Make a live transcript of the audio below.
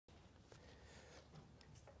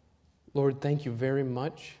Lord, thank you very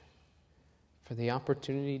much for the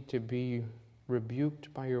opportunity to be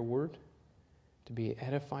rebuked by your word, to be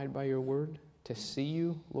edified by your word, to see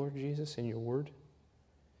you, Lord Jesus, in your word.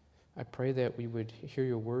 I pray that we would hear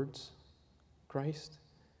your words, Christ,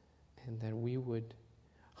 and that we would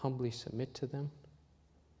humbly submit to them,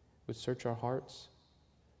 would search our hearts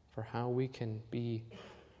for how we can be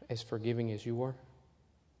as forgiving as you are.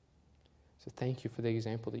 So thank you for the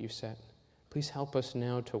example that you set. Please help us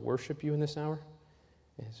now to worship you in this hour.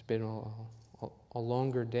 It's been a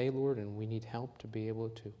longer day, Lord, and we need help to be able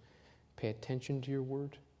to pay attention to your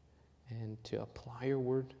word and to apply your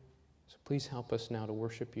word. So please help us now to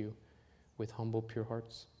worship you with humble, pure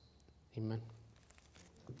hearts. Amen.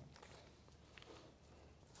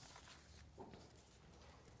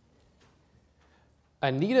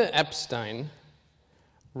 Anita Epstein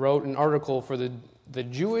wrote an article for the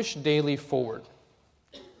Jewish Daily Forward.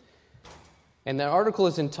 And that article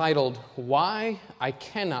is entitled, "Why I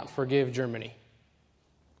Cannot Forgive Germany."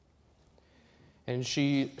 And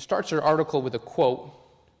she starts her article with a quote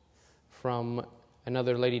from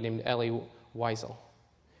another lady named Elie Wiesel.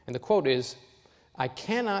 And the quote is, "I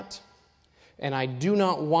cannot and I do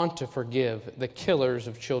not want to forgive the killers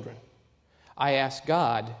of children. I ask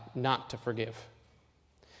God not to forgive."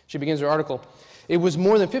 She begins her article, "It was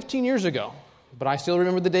more than 15 years ago, but I still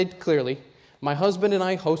remember the date clearly. My husband and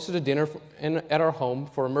I hosted a dinner at our home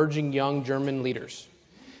for emerging young German leaders.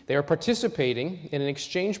 They are participating in an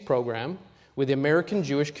exchange program with the American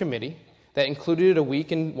Jewish Committee that included a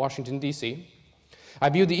week in Washington, D.C. I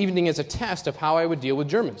viewed the evening as a test of how I would deal with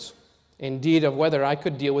Germans, indeed of whether I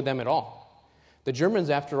could deal with them at all. The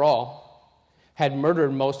Germans, after all, had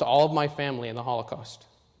murdered most all of my family in the Holocaust,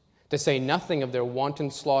 to say nothing of their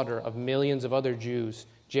wanton slaughter of millions of other Jews,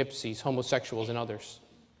 gypsies, homosexuals, and others.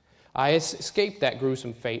 I escaped that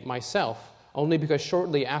gruesome fate myself only because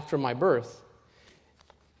shortly after my birth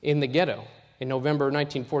in the ghetto in November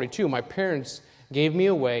 1942, my parents gave me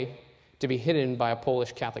away to be hidden by a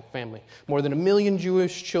Polish Catholic family. More than 1 million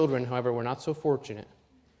Jewish children, however, were not so fortunate.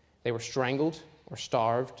 They were strangled or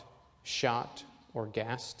starved, shot or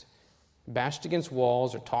gassed, bashed against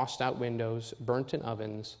walls or tossed out windows, burnt in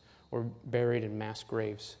ovens, or buried in mass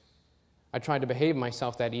graves. I tried to behave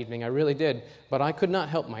myself that evening, I really did, but I could not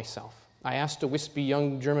help myself. I asked a wispy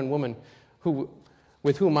young German woman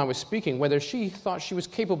with whom I was speaking whether she thought she was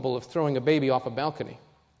capable of throwing a baby off a balcony.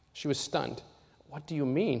 She was stunned. "What do you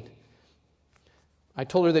mean?" I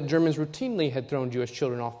told her that Germans routinely had thrown Jewish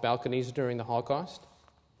children off balconies during the Holocaust.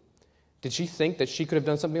 Did she think that she could have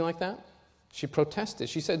done something like that? She protested.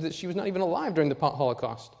 She said that she was not even alive during the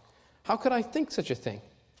Holocaust. How could I think such a thing?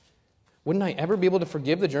 Wouldn't I ever be able to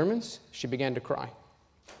forgive the Germans? She began to cry.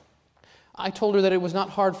 I told her that it was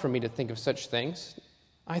not hard for me to think of such things.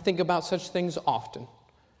 I think about such things often.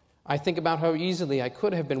 I think about how easily I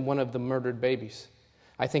could have been one of the murdered babies.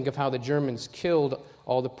 I think of how the Germans killed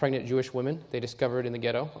all the pregnant Jewish women they discovered in the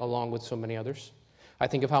ghetto, along with so many others. I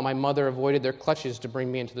think of how my mother avoided their clutches to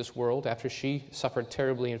bring me into this world after she suffered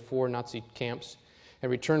terribly in 4 Nazi camps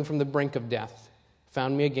and returned from the brink of death,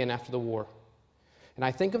 found me again after the war. And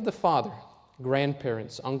I think of the father,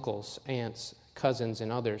 grandparents, uncles, aunts, cousins, and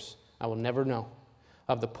others I will never know,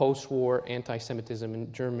 of the post-war anti-Semitism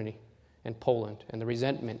in Germany and Poland, and the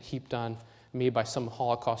resentment heaped on me by some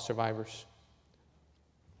Holocaust survivors,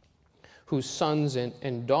 whose sons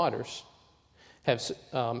and daughters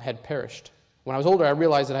had perished. When I was older, I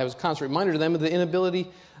realized that I was a constant reminder to them of their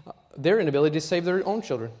inability to save their own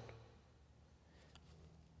children.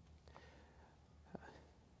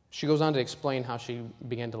 She goes on to explain how she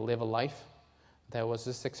began to live a life that was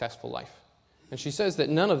a successful life. And she says that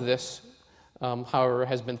none of this, however,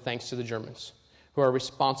 has been thanks to the Germans, who are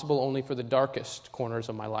responsible only for the darkest corners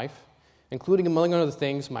of my life, including, among other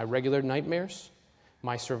things, my regular nightmares,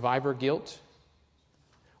 my survivor guilt.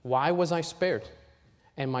 Why was I spared?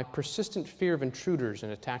 And my persistent fear of intruders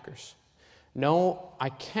and attackers. No, I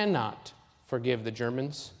cannot forgive the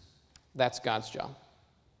Germans. That's God's job.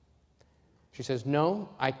 She says, no,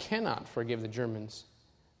 I cannot forgive the Germans.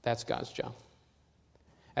 That's God's job.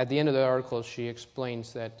 At the end of the article, she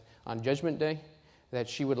explains that on Judgment Day, that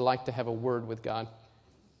she would like to have a word with God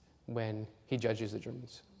when he judges the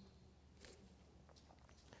Germans.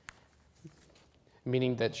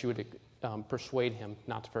 Meaning that she would persuade him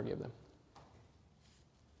not to forgive them.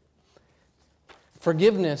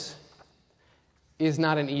 Forgiveness is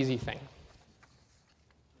not an easy thing.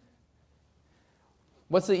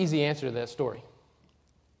 What's the easy answer to that story?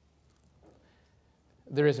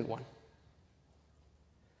 There isn't one.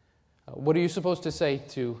 What are you supposed to say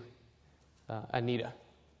to Anita?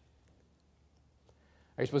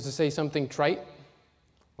 Are you supposed to say something trite?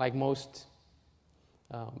 like most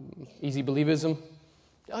easy believism.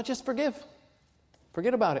 Oh, just forgive.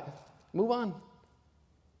 Forget about it. Move on.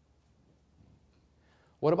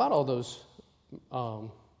 What about all those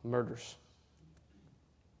murders?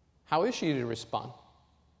 How is she to respond?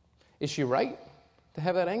 Is she right to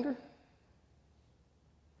have that anger?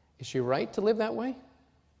 Is she right to live that way?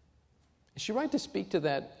 Is she right to speak to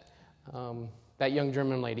that young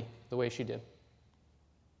German lady the way she did?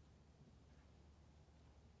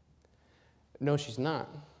 No, she's not.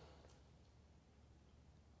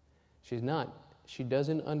 She's not. She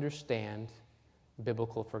doesn't understand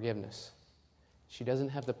biblical forgiveness. She doesn't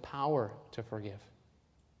have the power to forgive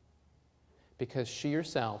because she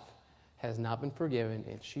herself has not been forgiven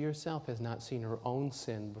and she herself has not seen her own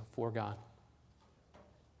sin before God.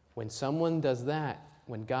 When someone does that,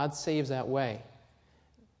 when God saves that way,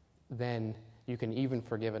 then you can even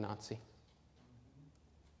forgive a Nazi.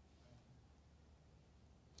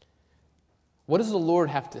 What does the Lord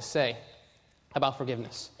have to say about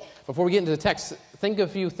forgiveness? Before we get into the text,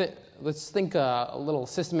 let's think a little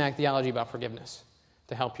systematic theology about forgiveness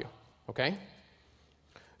to help you, okay?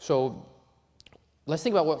 So let's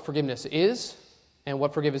think about what forgiveness is and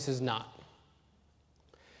what forgiveness is not.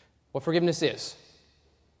 What forgiveness is.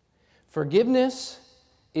 Forgiveness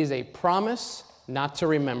is a promise not to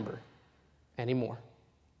remember anymore.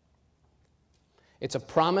 It's a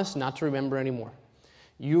promise not to remember anymore.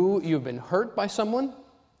 You've been hurt by someone,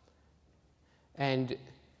 and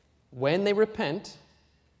when they repent,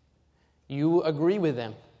 you agree with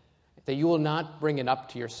them that you will not bring it up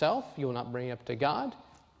to yourself, you will not bring it up to God,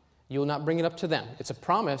 you will not bring it up to them. It's a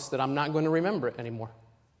promise that I'm not going to remember it anymore.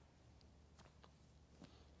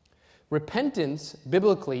 Repentance,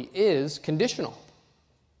 biblically, is conditional.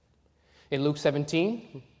 In Luke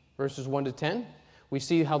 17, verses 1 to 10, we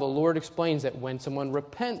see how the Lord explains that when someone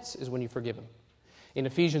repents is when you forgive them. In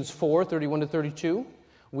Ephesians 4, 31 to 32,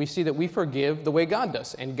 we see that we forgive the way God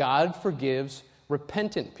does, and God forgives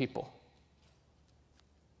repentant people.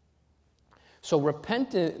 So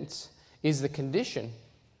repentance is the condition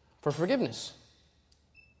for forgiveness.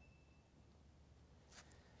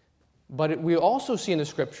 But we also see in the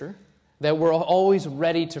Scripture that we're always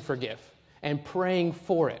ready to forgive and praying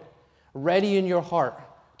for it, ready in your heart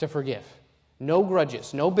to forgive. No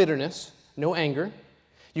grudges, no bitterness, no anger.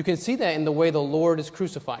 You can see that in the way the Lord is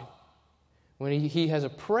crucified. When he has a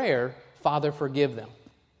prayer, Father, forgive them.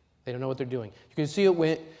 They don't know what they're doing. You can see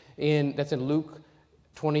it that's in Luke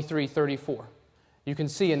 23:34. You can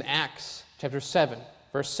see in Acts chapter 7,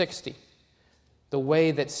 verse 60, the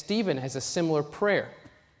way that Stephen has a similar prayer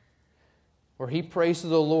where he prays to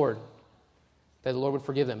the Lord that the Lord would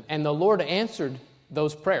forgive them. And the Lord answered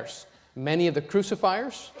those prayers. Many of the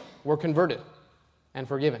crucifiers were converted and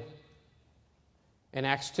forgiven. In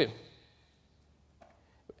Acts 2.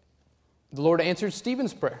 The Lord answered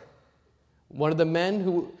Stephen's prayer. One of the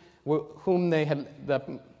men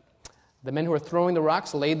the men who were throwing the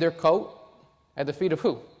rocks laid their coat at the feet of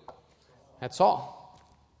who? At Saul.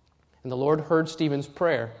 And the Lord heard Stephen's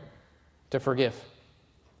prayer to forgive.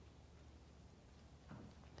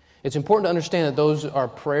 It's important to understand that those are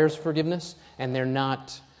prayers for forgiveness, and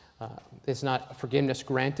it's not forgiveness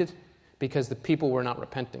granted because the people were not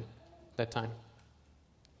repenting at that time.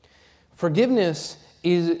 Forgiveness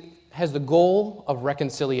has the goal of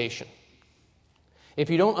reconciliation.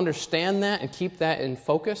 If you don't understand that and keep that in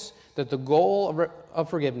focus, that the goal of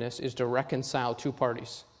forgiveness is to reconcile two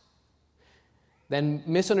parties, then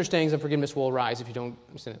misunderstandings of forgiveness will arise if you don't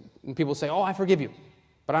understand it. When people say, oh, I forgive you,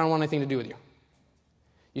 but I don't want anything to do with you.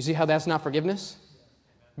 You see how that's not forgiveness?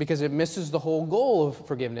 Because it misses the whole goal of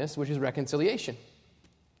forgiveness, which is reconciliation.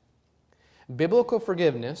 Biblical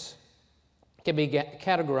forgiveness can be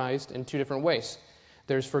categorized in two different ways.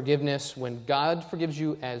 There's forgiveness when God forgives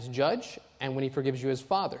you as judge and when he forgives you as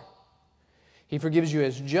father. He forgives you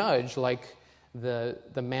as judge, like the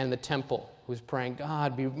man in the temple who's praying,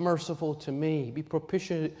 God, be merciful to me, be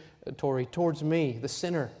propitiatory towards me, the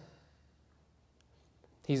sinner.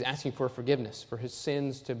 He's asking for forgiveness, for his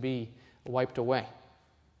sins to be wiped away. And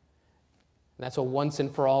that's a once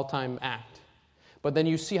and for all time act. But then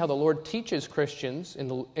you see how the Lord teaches Christians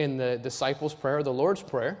in the disciples' prayer, the Lord's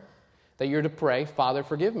Prayer, that you're to pray, Father,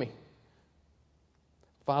 forgive me.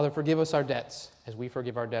 Father, forgive us our debts as we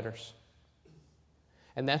forgive our debtors.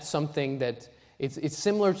 And that's something that it's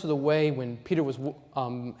similar to the way when Peter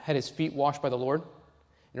had his feet washed by the Lord.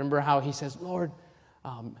 Remember how he says, Lord,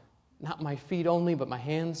 not my feet only, but my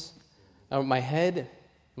hands, my head,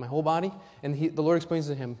 my whole body. And the Lord explains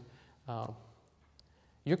to him,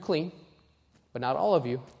 you're clean, but not all of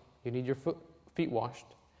you. You need your feet washed.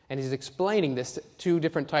 And he's explaining this two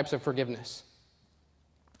different types of forgiveness.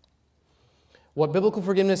 What biblical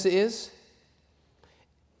forgiveness is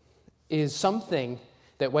something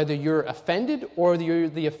that whether you're offended or you're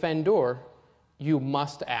the offender, you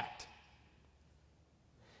must act.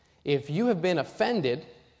 If you have been offended,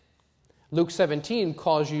 Luke 17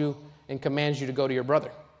 calls you and commands you to go to your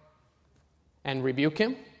brother and rebuke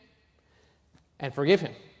him and forgive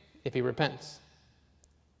him if he repents.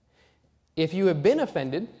 If you have been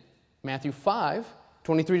offended, Matthew 5,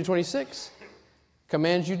 23 to 26,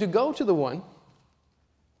 commands you to go to the one.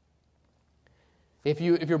 If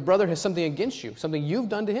your brother has something against you, something you've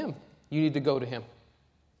done to him, you need to go to him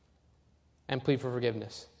and plead for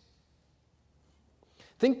forgiveness.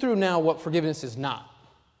 Think through now what forgiveness is not.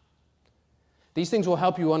 These things will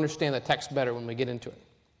help you understand the text better when we get into it.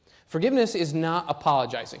 Forgiveness is not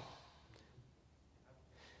apologizing.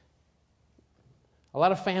 A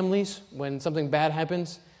lot of families, when something bad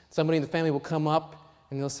happens, somebody in the family will come up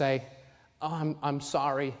and they'll say, "Oh, I'm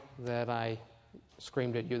sorry that I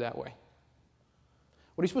screamed at you that way."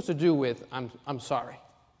 What are you supposed to do with, I'm sorry?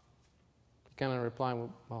 You kind of reply,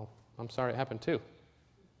 well, I'm sorry it happened too.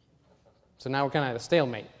 So now we're kind of at a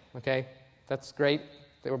stalemate, okay? That's great.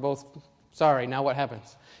 They were both sorry. Now what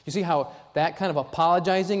happens? You see how that kind of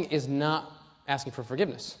apologizing is not asking for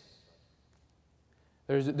forgiveness.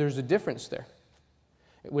 There's a difference there.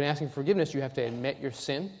 When asking for forgiveness, you have to admit your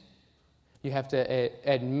sin. You have to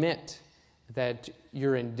admit that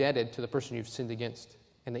you're indebted to the person you've sinned against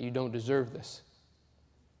and that you don't deserve this.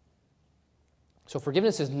 So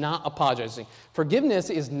forgiveness is not apologizing. Forgiveness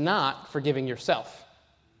is not forgiving yourself.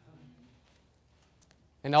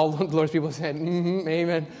 And all the Lord's people said,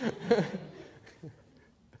 amen.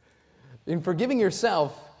 And forgiving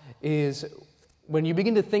yourself is when you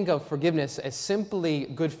begin to think of forgiveness as simply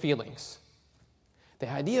good feelings. The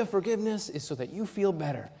idea of forgiveness is so that you feel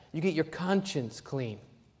better. You get your conscience clean.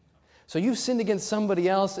 So you've sinned against somebody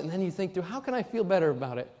else, and then you think through, how can I feel better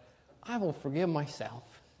about it? I will forgive myself.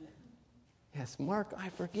 Yes, Mark, I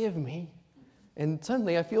forgive me. And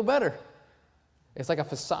suddenly I feel better. It's like a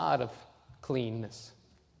facade of cleanness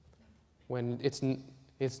when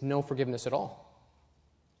it's no forgiveness at all.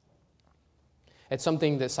 It's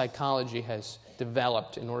something that psychology has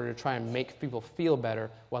developed in order to try and make people feel better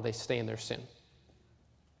while they stay in their sin.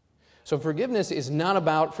 So forgiveness is not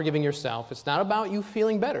about forgiving yourself. It's not about you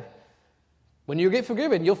feeling better. When you get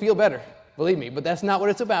forgiven, you'll feel better, believe me. But that's not what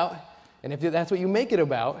it's about. And if that's what you make it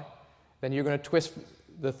about, then you're going to twist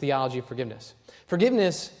the theology of forgiveness.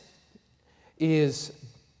 Forgiveness is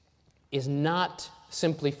not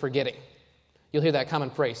simply forgetting. You'll hear that common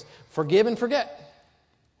phrase, forgive and forget.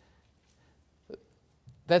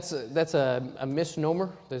 That's a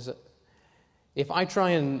misnomer. If I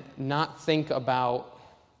try and not think about,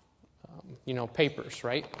 papers,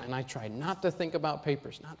 right? And I try not to think about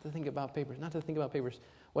papers, not to think about papers, not to think about papers.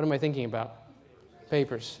 What am I thinking about?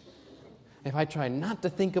 Papers. If I try not to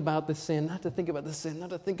think about the sin, not to think about the sin, not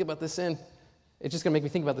to think about the sin, it's just going to make me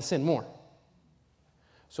think about the sin more.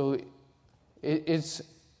 So it's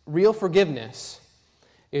real forgiveness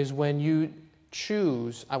is when you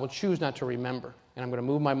choose, I will choose not to remember, and I'm going to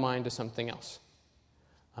move my mind to something else.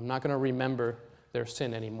 I'm not going to remember their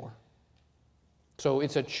sin anymore. So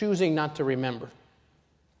it's a choosing not to remember.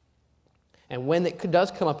 And when it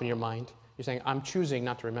does come up in your mind, you're saying, I'm choosing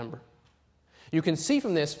not to remember. You can see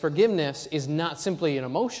from this, forgiveness is not simply an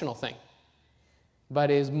emotional thing,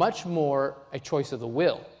 but is much more a choice of the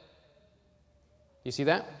will. You see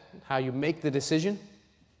that? How you make the decision?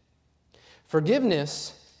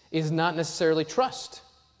 Forgiveness is not necessarily trust.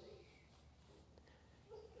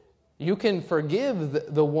 You can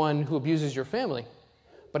forgive the one who abuses your family,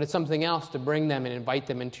 but it's something else to bring them and invite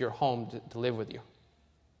them into your home to live with you.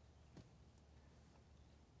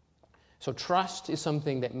 So trust is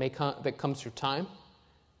something that comes through time,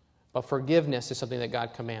 but forgiveness is something that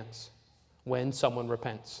God commands when someone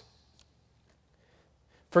repents.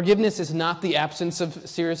 Forgiveness is not the absence of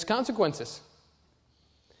serious consequences.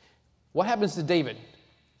 What happens to David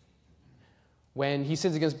when he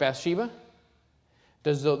sins against Bathsheba?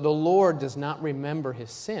 The Lord does not remember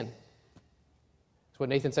his sin. That's what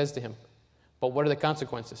Nathan says to him. But what are the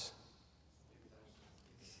consequences?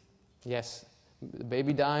 Yes, the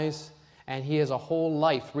baby dies. And he has a whole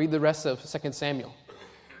life. Read the rest of 2 Samuel.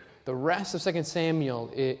 The rest of 2 Samuel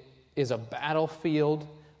is a battlefield,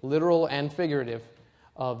 literal and figurative,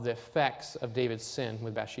 of the effects of David's sin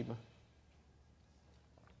with Bathsheba.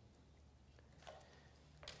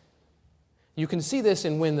 You can see this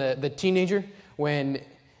in when the teenager, when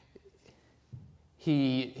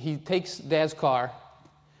he takes Dad's car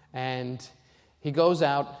and he goes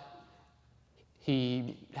out,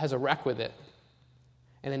 he has a wreck with it.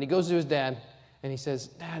 And then he goes to his dad and he says,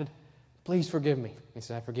 Dad, Please forgive me. He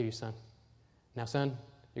says, I forgive you, son. Now, son,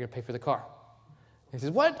 you're going to pay for the car. He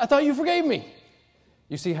says, what? I thought you forgave me.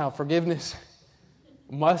 You see how forgiveness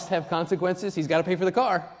must have consequences? He's got to pay for the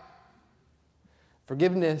car.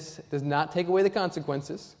 Forgiveness does not take away the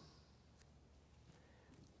consequences.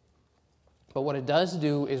 But what it does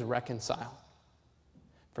do is reconcile.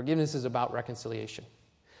 Forgiveness is about reconciliation.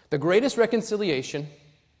 The greatest reconciliation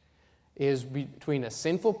is between a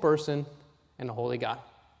sinful person and a holy God.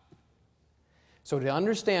 So to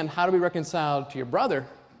understand how to be reconciled to your brother,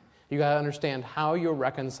 you got to understand how you're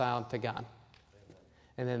reconciled to God.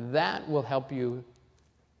 And then that will help you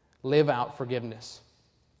live out forgiveness.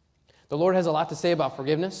 The Lord has a lot to say about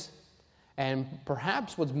forgiveness, and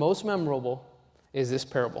perhaps what's most memorable is this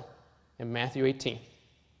parable in Matthew 18.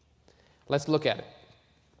 Let's look at it.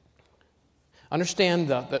 Understand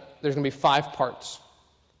that there's going to be 5 parts.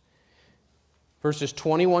 Verses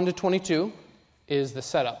 21 to 22 is the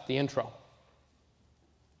setup, the intro.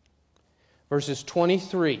 Verses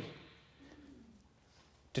 23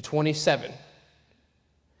 to 27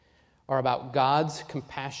 are about God's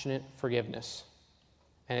compassionate forgiveness.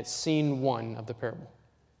 And it's scene 1 of the parable.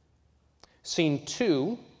 Scene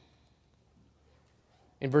 2,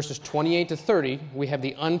 in verses 28 to 30, we have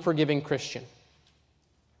the unforgiving Christian.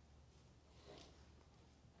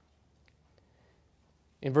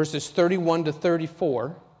 In verses 31 to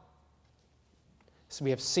 34, so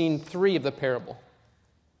we have scene 3 of the parable.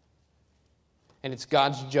 And it's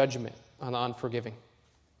God's judgment on the unforgiving.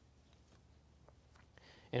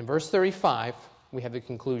 In verse 35, we have the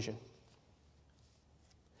conclusion.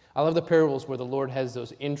 I love the parables where the Lord has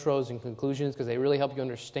those intros and conclusions because they really help you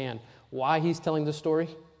understand why he's telling the story,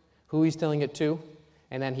 who he's telling it to,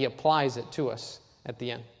 and then he applies it to us at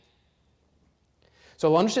the end.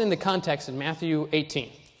 So understanding the context in Matthew 18.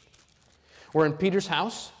 We're in Peter's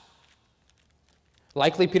house.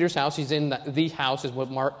 Likely Peter's house. He's in the house is what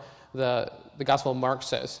the Gospel of Mark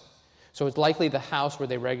says. So it's likely the house where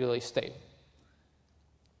they regularly stayed.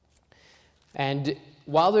 And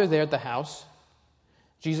while they're there at the house,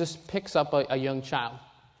 Jesus picks up a young child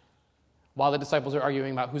while the disciples are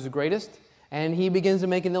arguing about who's the greatest, and he begins to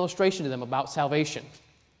make an illustration to them about salvation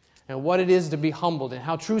and what it is to be humbled and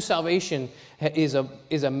how true salvation is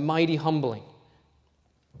a mighty humbling.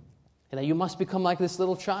 And that you must become like this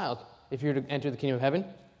little child if you're to enter the kingdom of heaven.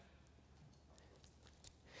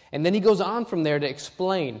 And then he goes on from there to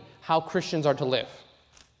explain how Christians are to live.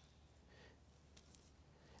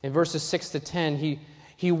 In verses 6 to 10,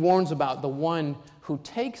 he warns about the one who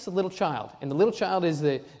takes the little child, and the little child is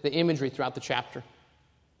the imagery throughout the chapter.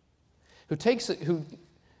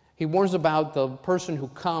 He warns about the person who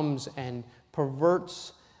comes and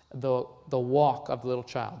perverts the walk of the little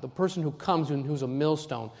child, the person who comes and who's a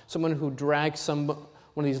millstone, someone who drags one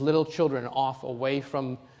of these little children off away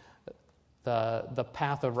from the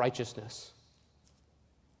path of righteousness.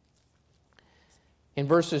 In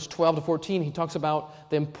verses 12 to 14, he talks about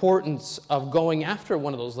the importance of going after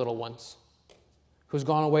one of those little ones who's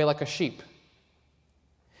gone away like a sheep.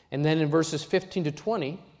 And then in verses 15 to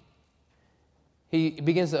 20, he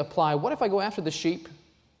begins to apply, what if I go after the sheep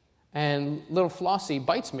and little Flossie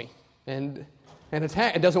bites me and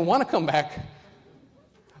attack? It doesn't want to come back.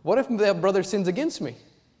 What if the brother sins against me?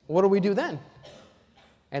 What do we do then?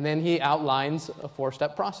 And then he outlines a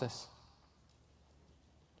 4-step process.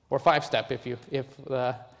 Or 5-step if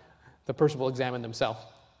the person will examine themselves.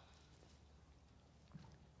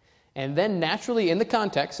 And then naturally in the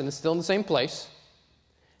context, and it's still in the same place,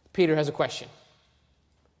 Peter has a question.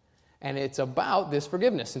 And it's about this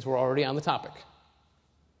forgiveness, since we're already on the topic.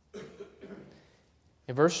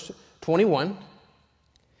 In verse 21,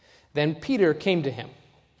 then Peter came to him.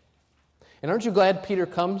 And aren't you glad Peter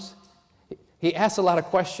comes? He asks a lot of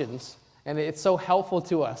questions, and it's so helpful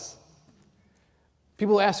to us.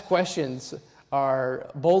 People who ask questions are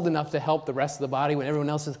bold enough to help the rest of the body when everyone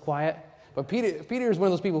else is quiet. But Peter is one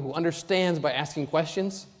of those people who understands by asking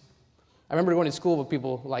questions. I remember going to school with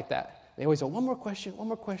people like that. They always say, one more question, one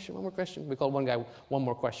more question, one more question. We called one guy, one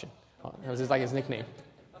more question. That was like his nickname.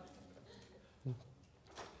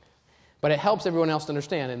 But it helps everyone else to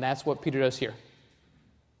understand, and that's what Peter does here.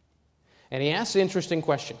 And he asks an interesting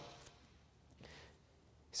question.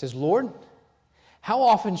 He says, Lord, how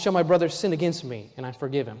often shall my brother sin against me and I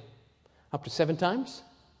forgive him? Up to 7 times?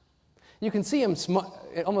 You can see him,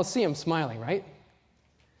 almost see him smiling, right?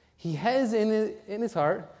 He has in his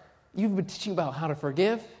heart, you've been teaching about how to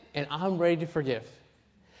forgive, and I'm ready to forgive.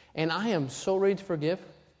 And I am so ready to forgive.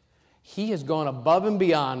 He has gone above and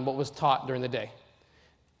beyond what was taught during the day.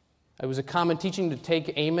 It was a common teaching to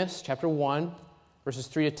take Amos chapter 1, verses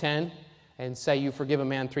 3 to 10, and say you forgive a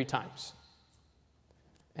man 3 times.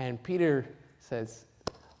 And Peter says,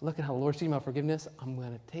 look at how the Lord's teaching about forgiveness. I'm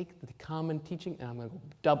going to take the common teaching and I'm going to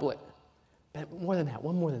double it. More than that,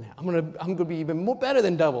 one more than that. I'm going to be even more better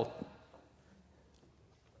than double.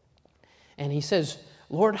 And he says,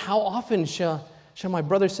 Lord, how often shall my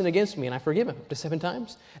brother sin against me and I forgive him? Up to 7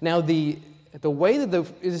 times? Now, the way that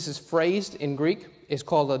this is phrased in Greek is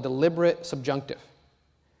called a deliberate subjunctive.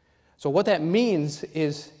 So what that means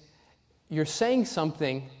is you're saying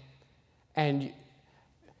something and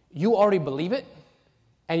you already believe it,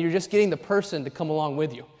 and you're just getting the person to come along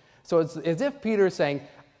with you. So it's as if Peter is saying,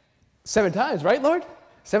 7 times, right, Lord?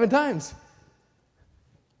 7 times.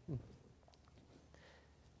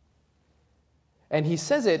 And he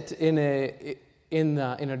says it in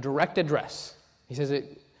a direct address. He says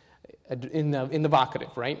it in the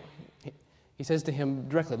vocative, right? He says to him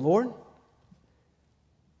directly, Lord,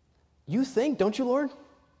 you think, don't you, Lord,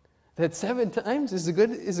 that 7 times is a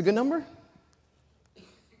good number?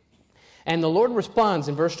 And the Lord responds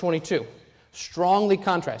in verse 22, strongly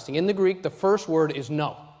contrasting. In the Greek, the first word is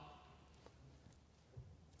no.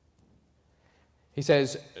 He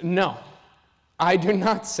says, no, I do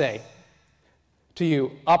not say to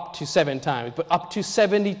you up to 7 times, but up to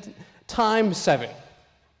 70 times 7.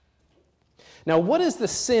 Now, what is the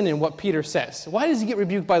sin in what Peter says? Why does he get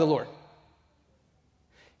rebuked by the Lord?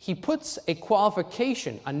 He puts a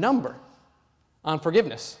qualification, a number, on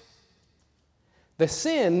forgiveness. The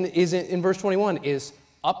sin is in verse 21 is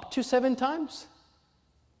up to 7 times.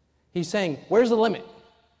 He's saying, where's the limit?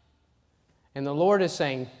 And the Lord is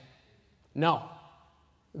saying, no,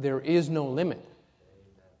 there is no limit.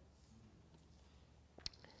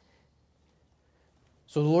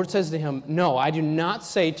 So the Lord says to him, no, I do not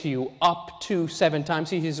say to you up to 7 times.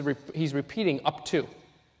 See, he's repeating up to.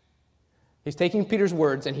 He's taking Peter's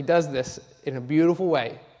words, and he does this in a beautiful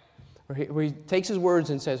way, where he takes his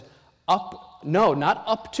words and says, not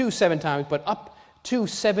up to 7 times, but up to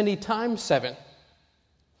 70 times 7.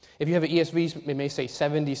 If you have an ESV, it may say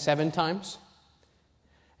 77 times,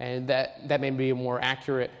 and that may be a more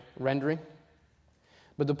accurate rendering.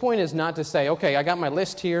 But the point is not to say, okay, I got my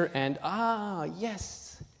list here, and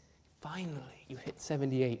yes, finally, you hit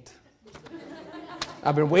 78.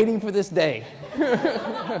 I've been waiting for this day.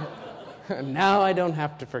 Now I don't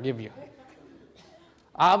have to forgive you.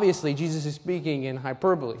 Obviously, Jesus is speaking in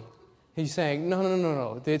hyperbole. He's saying,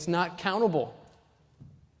 no, it's not countable.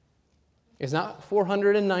 It's not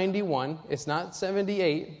 491. It's not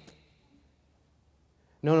 78.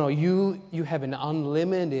 No, you have an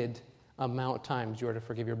unlimited amount of times you are to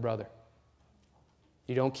forgive your brother.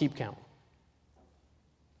 You don't keep count.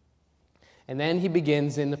 And then he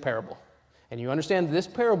begins in the parable. And you understand this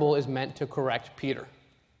parable is meant to correct Peter.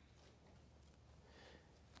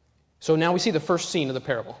 So now we see the first scene of the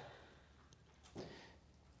parable.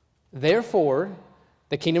 Therefore,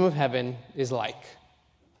 the kingdom of heaven is like.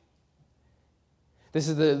 This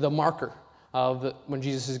is the marker of when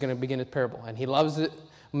Jesus is going to begin his parable. And he loves it.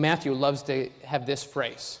 Matthew loves to have this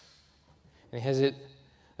phrase. And he has it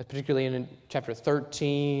particularly in chapter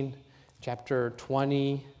 13, chapter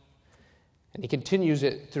 20. And he continues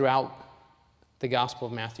it throughout the Gospel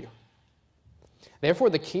of Matthew. Therefore,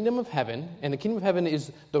 the kingdom of heaven, and the kingdom of heaven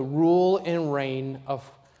is the rule and reign of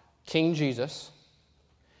King Jesus.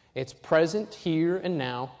 It's present here and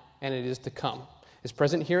now, and it is to come. It's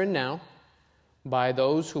present here and now by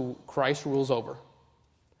those who Christ rules over.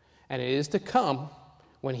 And it is to come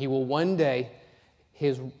when he will one day,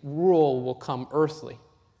 his rule will come earthly,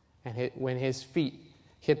 and when his feet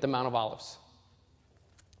hit the Mount of Olives.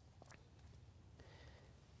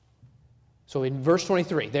 So in verse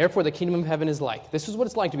 23, therefore the kingdom of heaven is like. This is what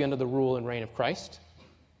it's like to be under the rule and reign of Christ.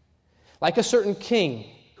 Like a certain king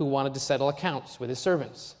who wanted to settle accounts with his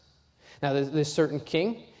servants. Now this certain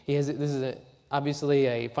king, this is obviously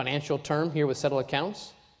a financial term here with settle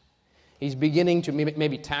accounts. He's beginning to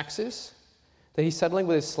maybe taxes that he's settling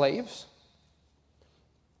with his slaves.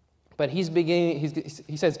 But he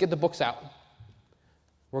says, get the books out.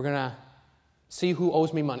 We're going to see who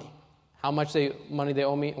owes me money, how much money they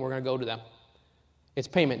owe me, and we're going to go to them. It's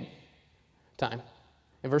payment time.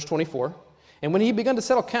 In verse 24, and when he began to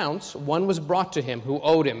settle accounts, one was brought to him who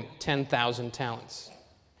owed him 10,000 talents.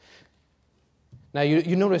 Now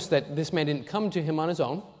you notice that this man didn't come to him on his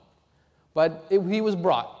own, but he was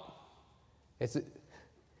brought.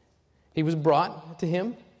 He was brought to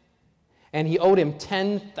him, and he owed him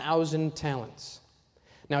 10,000 talents.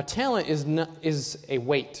 Now, talent is a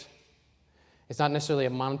weight. It's not necessarily a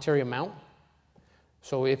monetary amount.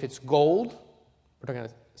 So if it's gold, we're talking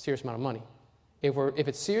about a serious amount of money. If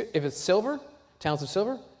it's silver, talents of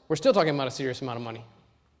silver, we're still talking about a serious amount of money.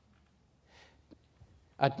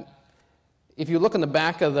 If you look in the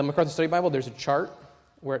back of the MacArthur Study Bible, there's a chart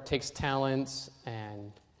where it takes talents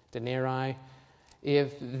and denarii.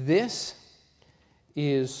 If this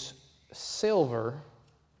is silver,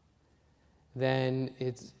 then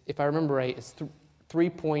it's, if I remember right, it's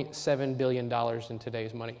 $3.7 billion in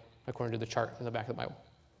today's money, according to the chart in the back of the Bible.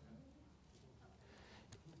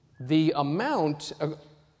 The amount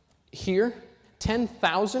here,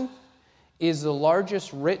 10,000, is the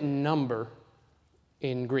largest written number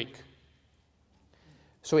in Greek.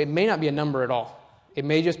 So it may not be a number at all. It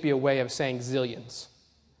may just be a way of saying zillions.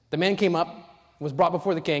 The man came up, was brought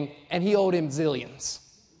before the king, and he owed him zillions.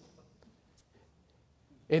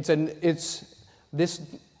 This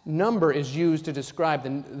number is used to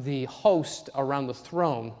describe the host around the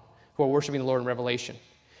throne who are worshiping the Lord in Revelation.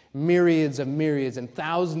 Myriads of myriads and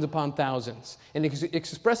thousands upon thousands. And it's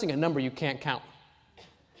expressing a number you can't count.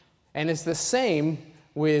 And it's the same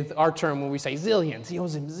with our term when we say zillions. He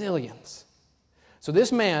owes him zillions. So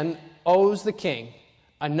this man owes the king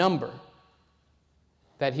a number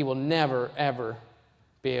that he will never, ever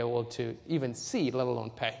be able to even see, let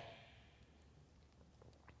alone pay.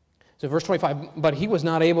 So verse 25, but he was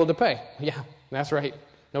not able to pay. Yeah, that's right,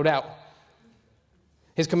 no doubt.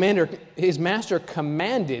 His master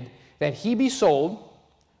commanded that he be sold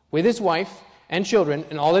with his wife and children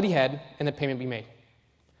and all that he had, and that payment be made.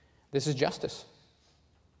 This is justice.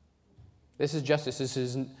 This is justice. This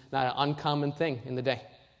is not an uncommon thing in the day.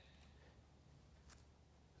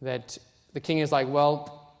 That the king is like,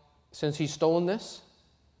 well, since he's stolen this,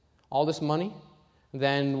 all this money,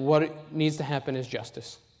 then what needs to happen is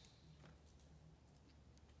justice.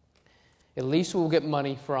 At least we'll get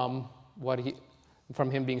money from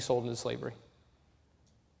him being sold into slavery.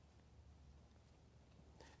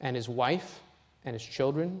 And his wife and his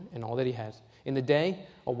children and all that he has. In the day,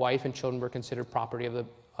 a wife and children were considered property of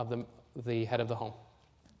the head of the home.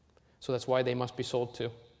 So that's why they must be sold too.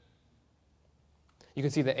 You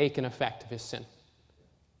can see the ache and effect of his sin.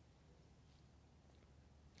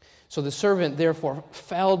 So the servant therefore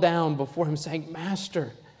fell down before him, saying,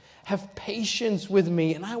 Master, have patience with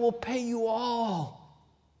me, and I will pay you all.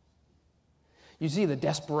 You see the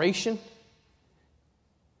desperation?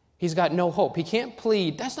 He's got no hope. He can't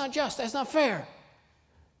plead, that's not just, that's not fair.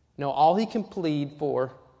 No, all he can plead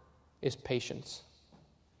for is patience,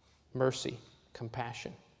 mercy,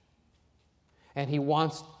 compassion. And he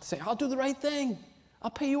wants to say, I'll do the right thing.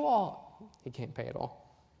 I'll pay you all. He can't pay it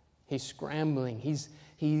all. He's scrambling.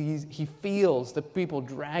 He feels the people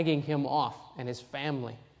dragging him off and his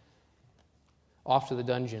family off to the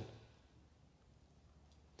dungeon.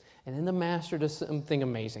 And then the master does something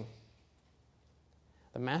amazing.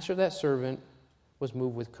 The master of that servant was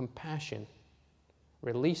moved with compassion,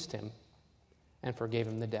 released him, and forgave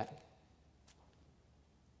him the debt.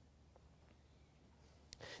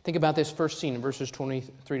 Think about this first scene in verses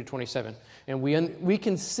 23 to 27. And we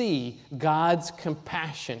can see God's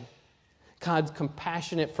compassion, God's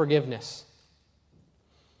compassionate forgiveness.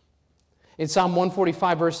 In Psalm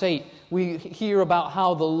 145, verse 8, we hear about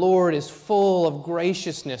how the Lord is full of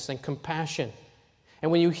graciousness and compassion. And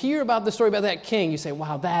when you hear about the story about that king, you say,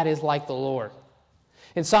 wow, that is like the Lord.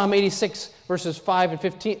 In Psalm 86, verses 5 and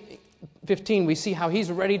 15, we see how he's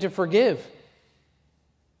ready to forgive.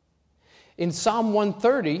 In Psalm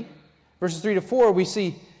 130, verses 3 to 4, we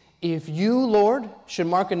see, if you, Lord, should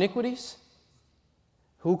mark iniquities,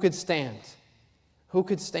 who could stand? Who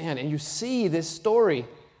could stand? And you see this story,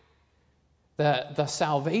 the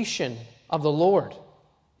salvation of the Lord.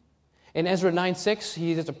 In Ezra 9:6,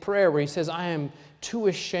 he does a prayer where he says, I am too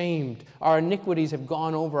ashamed. Our iniquities have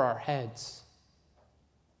gone over our heads.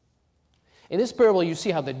 In this parable, you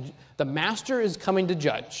see how the master is coming to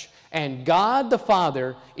judge, and God the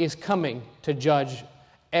Father is coming to judge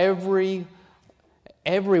everyone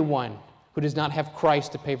who does not have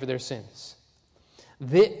Christ to pay for their sins.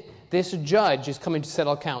 This judge is coming to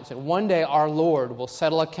settle accounts, and one day our Lord will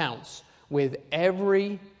settle accounts with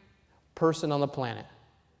every person on the planet.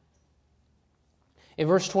 In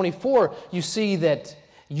verse 24, you see that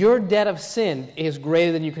your debt of sin is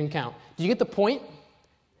greater than you can count. Do you get the point?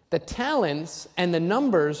 The talents and the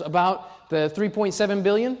numbers about the 3.7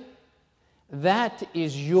 billion, that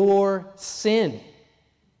is your sin.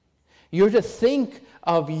 You're to think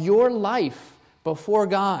of your life before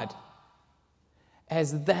God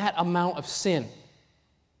as that amount of sin.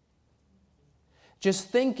 Just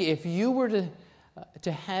think if you were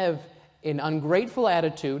to have an ungrateful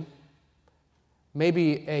attitude,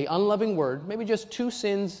 maybe an unloving word, maybe just 2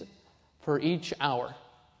 sins for each hour.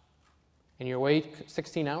 And you're awake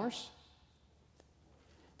 16 hours.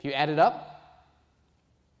 If you add it up,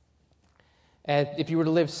 if you were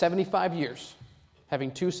to live 75 years,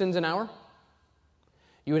 having 2 sins an hour,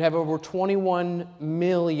 You would have over 21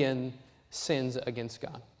 million sins against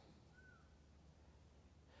God.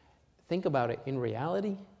 Think about it. In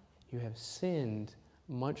reality, you have sinned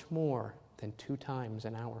much more than 2 times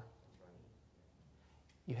an hour.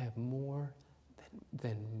 You have more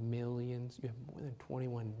than millions. You have more than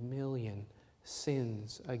 21 million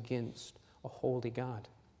sins against a holy God.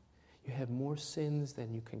 You have more sins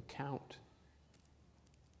than you can count.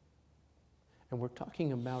 And we're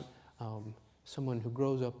talking about someone who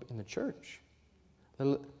grows up in the church.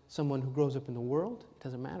 Someone who grows up in the world, it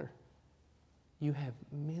doesn't matter. You have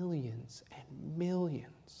millions and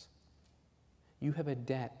millions. You have a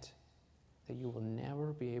debt that you will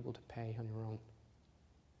never be able to pay on your own.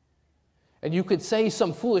 And you could say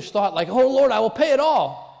some foolish thought like, oh Lord, I will pay it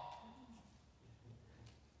all.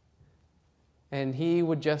 And he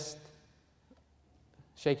would just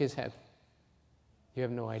shake his head. You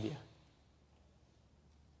have no idea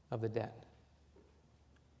of the debt.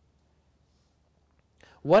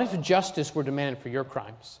 What if justice were demanded for your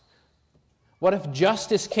crimes? What if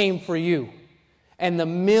justice came for you and the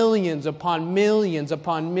millions upon millions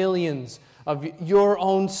upon millions of your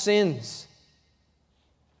own sins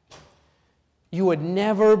you would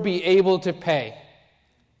never be able to pay?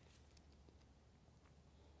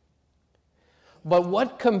 But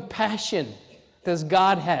what compassion does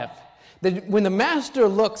God have? That when the master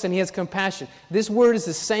looks and he has compassion, this word is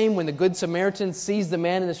the same when the Good Samaritan sees the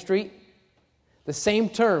man in the street. The same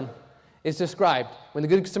term is described. When the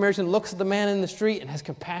Good Samaritan looks at the man in the street and has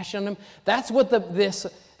compassion on him, that's what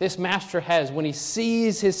this master has when he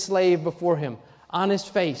sees his slave before him on his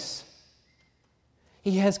face.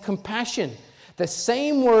 He has compassion. The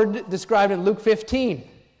same word described in Luke 15,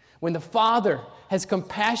 when the Father has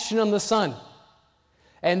compassion on the Son.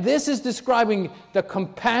 And this is describing the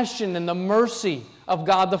compassion and the mercy of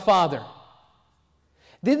God the Father.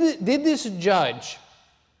 Did this judge,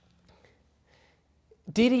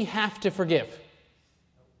 did he have to forgive?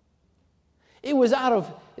 It was out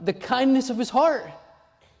of the kindness of his heart.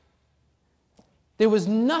 There was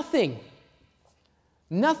nothing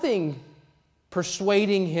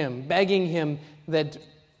persuading him, begging him, that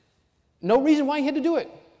no reason why he had to do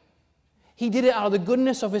it. He did it out of the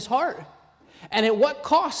goodness of his heart. And at what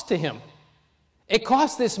cost to him? It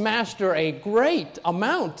cost this master a great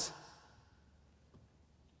amount.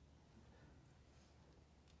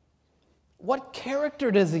 What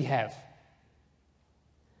character does he have?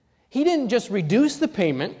 He didn't just reduce the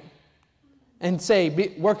payment and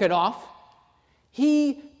say, work it off.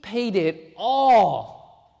 He paid it all.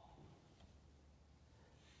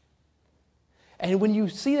 And when you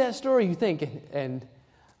see that story, you think, and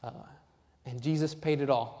Jesus paid it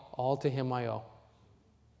all. All to him I owe.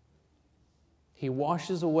 He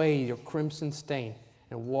washes away your crimson stain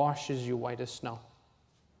and washes you white as snow.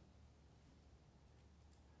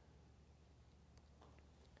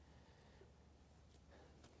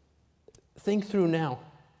 Think through now.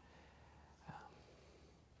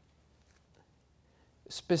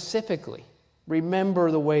 Specifically,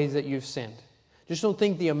 remember the ways that you've sinned. Just don't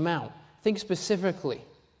think the amount. Think specifically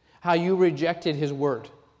how you rejected his word.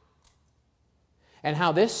 And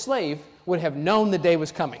how this slave would have known the day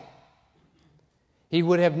was coming. He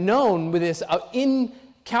would have known with this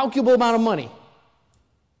incalculable amount of money,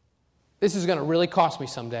 this is going to really cost me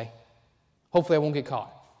someday. Hopefully I won't get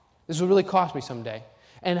caught. This will really cost me someday.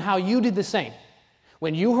 And how you did the same.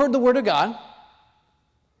 When you heard the word of God,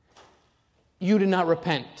 you did not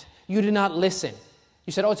repent. You did not listen.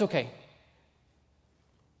 You said, oh, it's okay.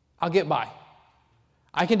 I'll get by.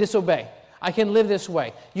 I can disobey. I can live this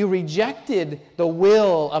way. You rejected the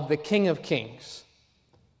will of the King of Kings.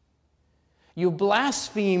 You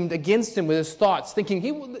blasphemed against him with his thoughts,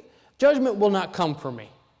 thinking, judgment will not come for me.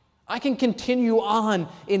 I can continue on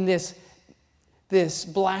in this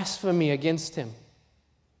blasphemy against him.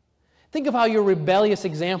 Think of how your rebellious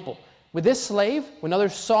example. With this slave, when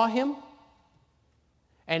others saw him,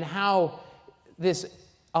 and how this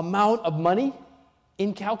amount of money,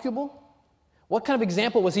 incalculable, what kind of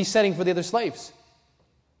example was he setting for the other slaves?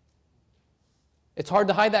 It's hard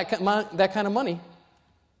to hide that kind of money.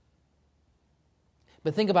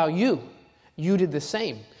 But think about you. You did the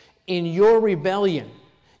same. In your rebellion,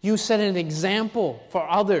 you set an example for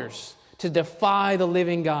others to defy the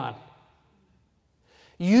living God.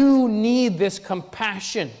 You need this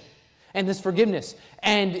compassion and this forgiveness.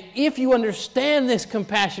 And if you understand this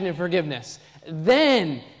compassion and forgiveness,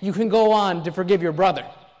 then you can go on to forgive your brother.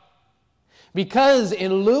 Because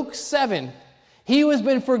in Luke 7, he who has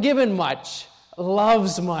been forgiven much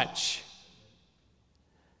loves much.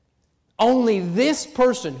 Only this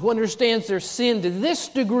person who understands their sin to this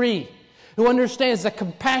degree, who understands the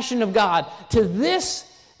compassion of God to this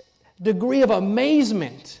degree of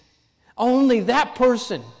amazement. Only that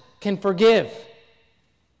person can forgive.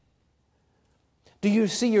 Do you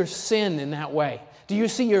see your sin in that way? Do you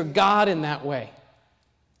see your God in that way?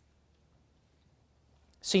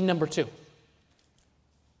 Scene number 2.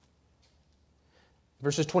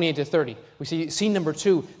 Verses 28 to 30. We see scene number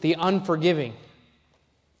 2, the unforgiving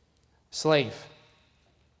slave.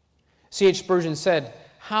 C.H. Spurgeon said,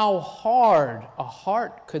 "How hard a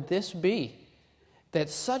heart could this be, that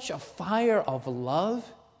such a fire of love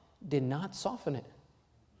did not soften it?"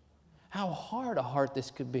 How hard a heart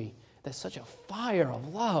this could be, that such a fire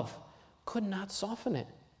of love could not soften it.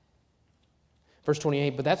 Verse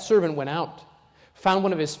 28, "But that servant went out, found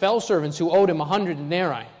one of his fellow servants who owed him 100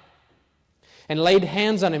 denarii, and laid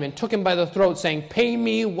hands on him and took him by the throat, saying, 'Pay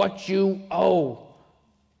me what you owe.'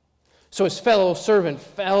 So his fellow servant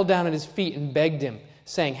fell down at his feet and begged him,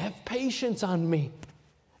 saying, 'Have patience on me,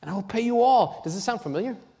 and I will pay you all.'" Does this sound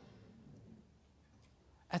familiar?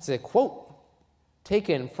 That's a quote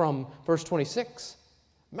taken from verse 26.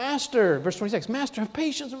 "Master," verse 26, "Master, have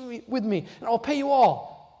patience with me, and I will pay you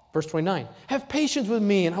all." Verse 29, "Have patience with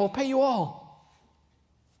me, and I will pay you all."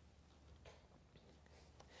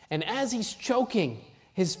 And as he's choking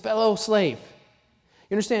his fellow slave,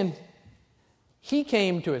 you understand, he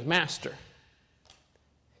came to his master.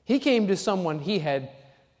 He came to someone he had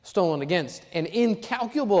stolen against an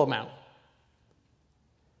incalculable amount.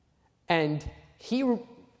 And he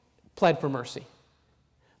pled for mercy.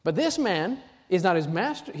 But this man is not his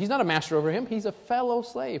master. He's not a master over him. He's a fellow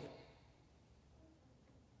slave.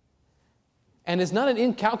 And it's not an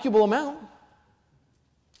incalculable amount.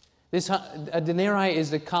 A denarii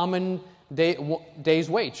is the common day's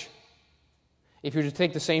wage. If you were to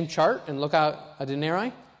take the same chart and look out a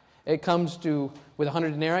denarii, it comes to, with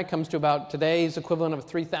 100 denarii, comes to about today's equivalent of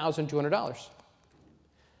 $3,200.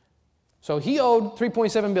 So he owed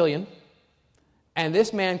 $3.7 billion, and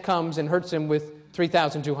this man comes and hurts him with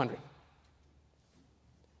 $3,200.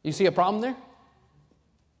 You see a problem there?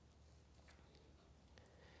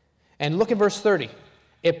 And look at verse 30.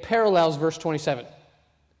 It parallels verse 27.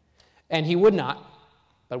 "And he would not,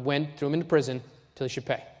 but went, threw him into prison till he should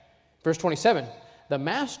pay." Verse 27, the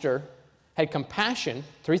master had compassion,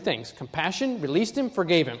 3 things. Compassion, released him,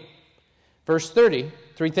 forgave him. Verse 30,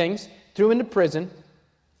 3 things, threw him into prison.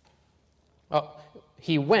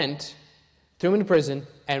 He went, threw him into prison,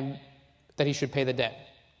 and that he should pay the debt.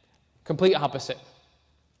 Complete opposite.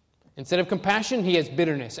 Instead of compassion, he has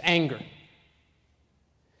bitterness, anger.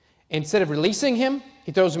 Instead of releasing him,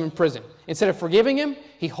 he throws him in prison. Instead of forgiving him,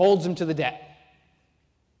 he holds him to the debt.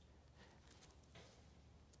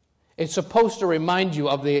 It's supposed to remind you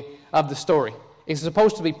of the story. It's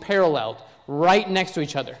supposed to be paralleled, right next to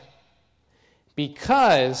each other.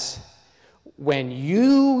 Because when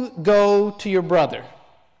you go to your brother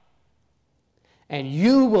and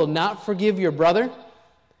you will not forgive your brother,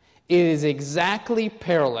 it is exactly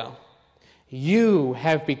parallel. You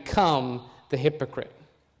have become the hypocrite.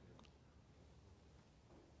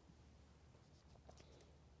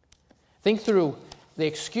 Think through the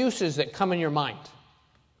excuses that come in your mind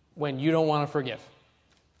when you don't want to forgive.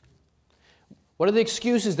 What are the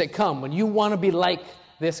excuses that come when you want to be like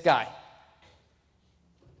this guy?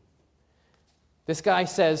 This guy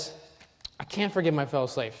says, "I can't forgive my fellow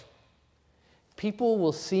slave. People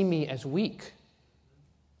will see me as weak.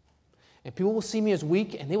 And people will see me as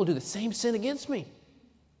weak, and they will do the same sin against me.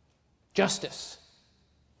 Justice.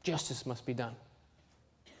 Justice must be done."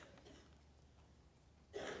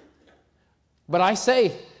 But I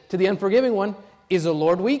say to the unforgiving one, is the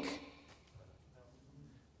Lord weak?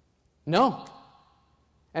 No.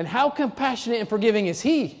 And how compassionate and forgiving is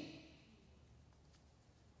He?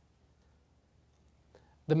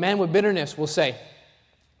 The man with bitterness will say,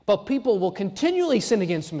 "But people will continually sin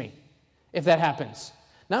against me if that happens.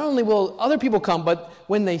 Not only will other people come, but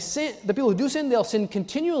when they sin, the people who do sin, they'll sin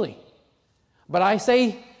continually." But I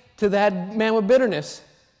say to that man with bitterness,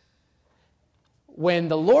 when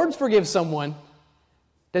the Lord forgives someone,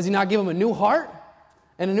 does He not give them a new heart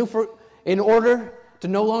and in order to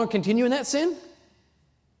no longer continue in that sin?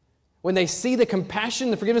 When they see the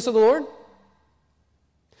compassion, the forgiveness of the Lord?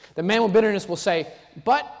 The man with bitterness will say,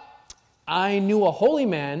 "But I knew a holy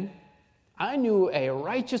man, I knew a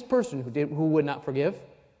righteous person who would not forgive."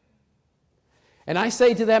 And I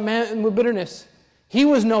say to that man with bitterness, he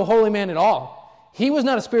was no holy man at all. He was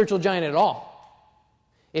not a spiritual giant at all.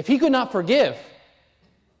 If he could not forgive,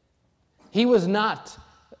 he was not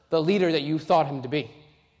the leader that you thought him to be.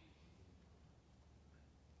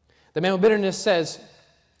 The man with bitterness says,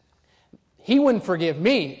 "He wouldn't forgive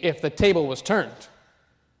me if the table was turned."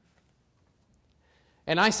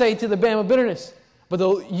 And I say to the man with bitterness, But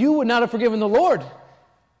though you would not have forgiven the Lord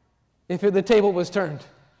if the table was turned.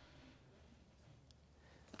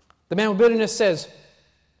 The man with bitterness says,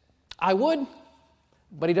 I would,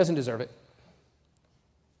 but he doesn't deserve it.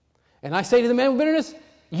 And I say to the man with bitterness,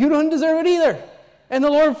 you don't deserve it either. And the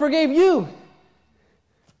Lord forgave you.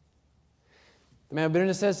 The man with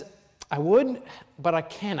bitterness says, I would, but I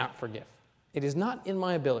cannot forgive. It is not in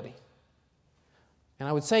my ability. And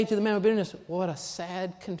I would say to the man with bitterness, what a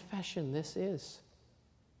sad confession this is.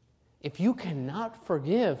 If you cannot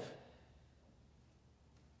forgive,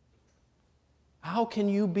 how can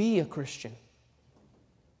you be a Christian?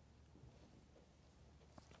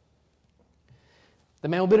 The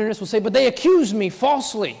man with bitterness will say, but they accused me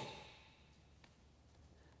falsely. And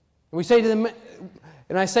we say to them,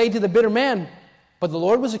 and I say to the bitter man, but the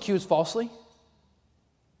Lord was accused falsely.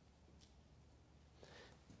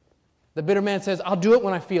 The bitter man says, I'll do it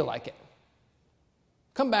when I feel like it.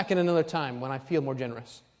 Come back in another time when I feel more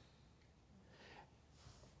generous.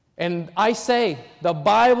 And I say, the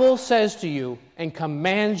Bible says to you and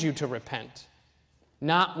commands you to repent,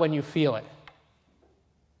 not when you feel it.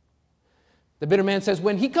 The bitter man says,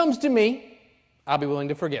 when he comes to me, I'll be willing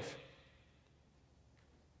to forgive.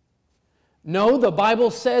 No, the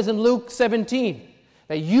Bible says in Luke 17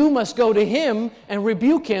 that you must go to him and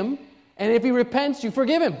rebuke him, and if he repents, you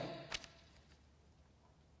forgive him.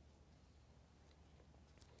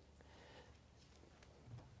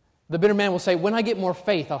 The bitter man will say, when I get more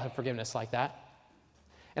faith, I'll have forgiveness like that.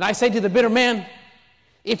 And I say to the bitter man,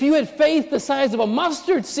 if you had faith the size of a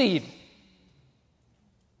mustard seed,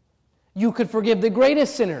 you could forgive the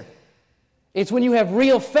greatest sinner. It's when you have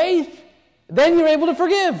real faith, then you're able to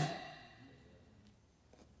forgive.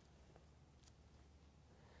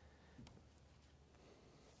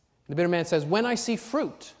 The bitter man says, when I see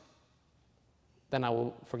fruit, then I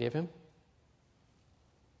will forgive him.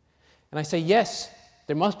 And I say, yes,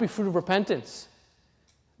 there must be fruit of repentance.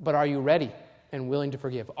 But are you ready and willing to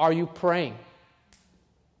forgive? Are you praying?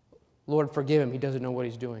 Lord, forgive him. He doesn't know what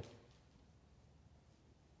he's doing.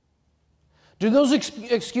 Do those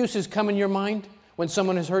excuses come in your mind when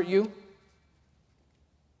someone has hurt you?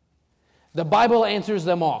 The Bible answers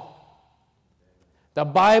them all. The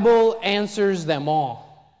Bible answers them all.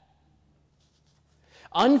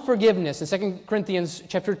 Unforgiveness, in 2 Corinthians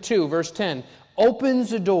chapter 2, verse 10, opens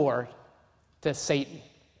the door to Satan.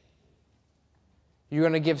 You're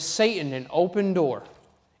going to give Satan an open door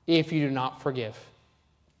if you do not forgive.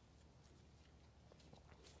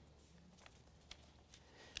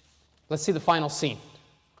 Let's see the final scene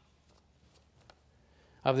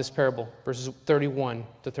of this parable, verses 31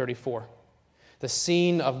 to 34. The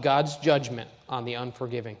scene of God's judgment on the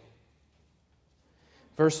unforgiving.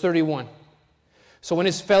 Verse 31. So when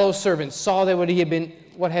his fellow servants saw that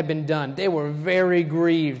what had been done, they were very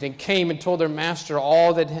grieved and came and told their master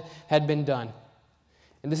all that had been done.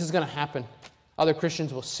 And this is going to happen. Other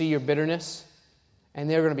Christians will see your bitterness, and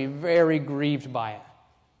they're going to be very grieved by it.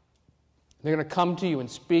 They're going to come to you and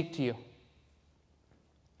speak to you.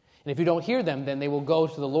 And if you don't hear them, then they will go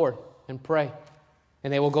to the Lord and pray.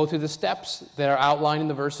 And they will go through the steps that are outlined in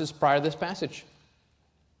the verses prior to this passage.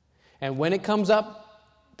 And when it comes up,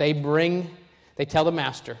 they tell the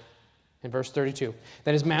master, in verse 32,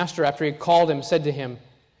 that his master, after he had called him, said to him,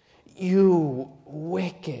 you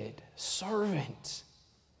wicked servant,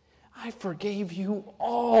 I forgave you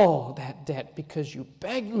all that debt because you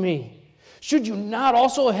begged me. Should you not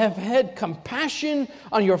also have had compassion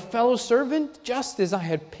on your fellow servant, just as I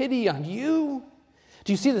had pity on you?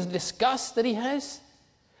 Do you see the disgust that he has?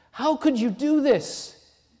 How could you do this?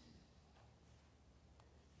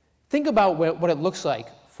 Think about what it looks like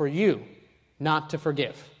for you not to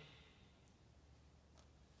forgive.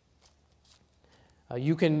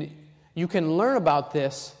 You can learn about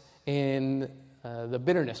this in the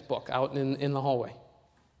bitterness book out in the hallway.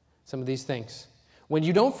 Some of these things. When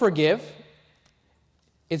you don't forgive,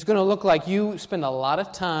 it's going to look like you spend a lot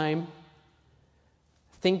of time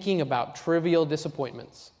thinking about trivial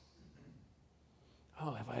disappointments.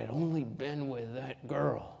 Oh, if I had only been with that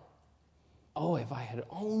girl. Oh, if I had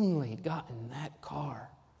only gotten that car.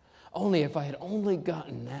 Only if I had only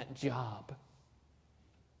gotten that job.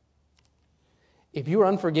 If you are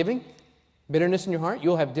unforgiving, bitterness in your heart,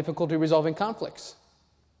 you'll have difficulty resolving conflicts.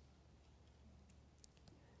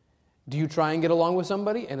 Do you try and get along with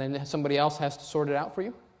somebody and then somebody else has to sort it out for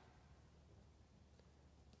you?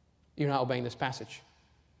 You're not obeying this passage.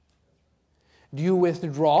 Do you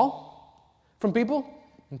withdraw from people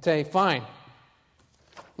and say, fine,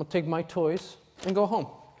 I'll take my toys and go home.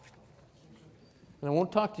 And I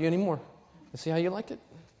won't talk to you anymore. And see how you like it?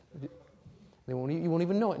 You won't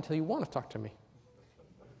even know it until you want to talk to me.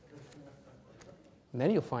 And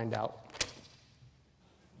then you'll find out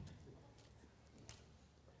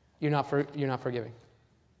you're not forgiving.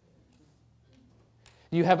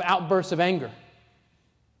 You have outbursts of anger.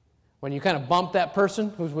 When you kind of bump that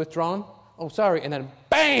person who's withdrawn, oh, sorry, and then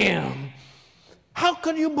bam! How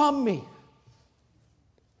could you bump me?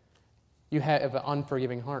 You have an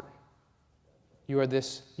unforgiving heart. You are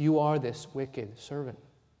this wicked servant.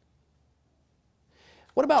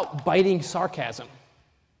 What about biting sarcasm?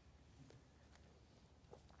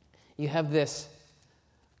 You have this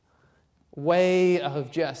way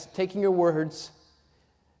of just taking your words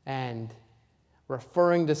and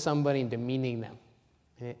referring to somebody and demeaning them.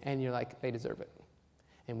 And you're like, they deserve it.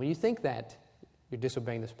 And when you think that, you're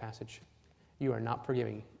disobeying this passage. You are not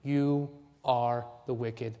forgiving. You are the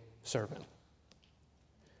wicked servant.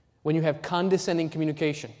 When you have condescending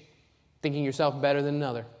communication, thinking yourself better than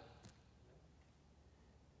another,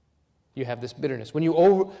 you have this bitterness. When you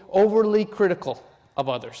overly critical of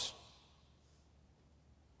others,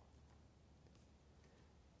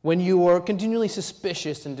 when you are continually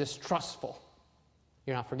suspicious and distrustful,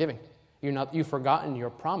 you're not forgiving. You've forgotten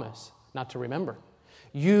your promise not to remember.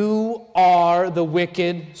 You are the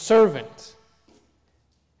wicked servant.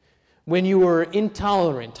 When you are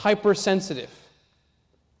intolerant, hypersensitive,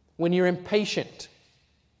 when you're impatient,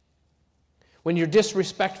 when you're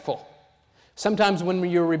disrespectful, sometimes when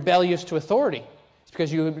you're rebellious to authority, it's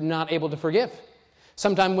because you're not able to forgive.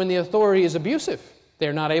 Sometimes when the authority is abusive,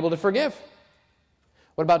 they're not able to forgive.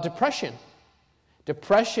 What about depression?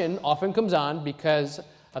 Depression often comes on because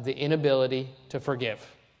of the inability to forgive.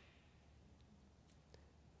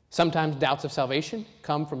 Sometimes doubts of salvation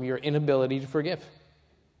come from your inability to forgive.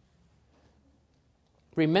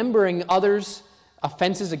 Remembering others'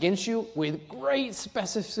 offenses against you with great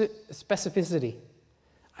specificity.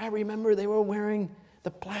 I remember they were wearing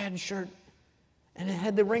the plaid shirt, and it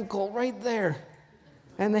had the wrinkle right there,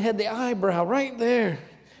 and they had the eyebrow right there,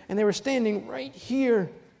 and they were standing right here,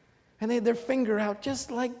 and they had their finger out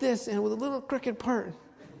just like this, and with a little crooked part.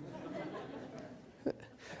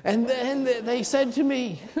 And then they said to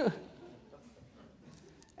me,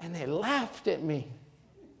 and they laughed at me,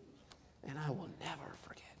 and I will never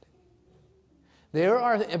forget. There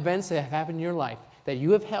are events that have happened in your life that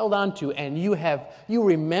you have held on to, and you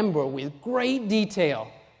remember with great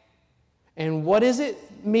detail. And what does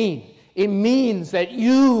it mean? It means that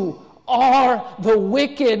you are the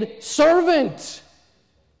wicked servant.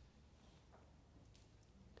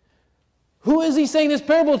 Who is he saying this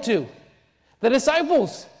parable to? The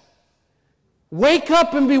disciples. Wake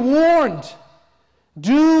up and be warned.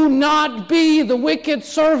 Do not be the wicked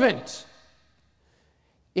servant.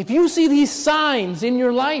 If you see these signs in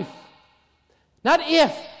your life, not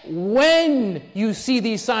if, when you see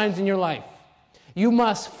these signs in your life, you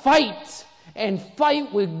must fight, and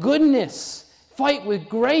fight with goodness, fight with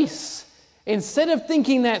grace. Instead of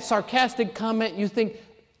thinking that sarcastic comment, you think,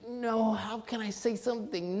 no, how can I say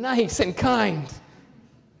something nice and kind?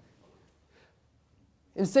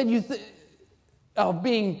 Instead of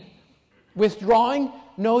being withdrawing,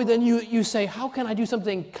 no, then you say, how can I do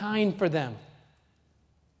something kind for them?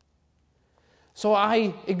 So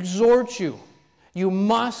I exhort you, you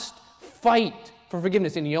must fight for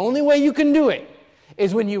forgiveness. And the only way you can do it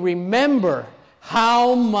is when you remember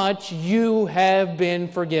how much you have been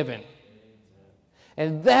forgiven.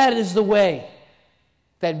 And that is the way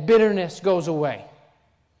that bitterness goes away.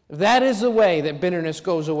 That is the way that bitterness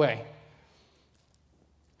goes away.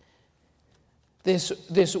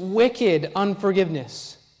 This wicked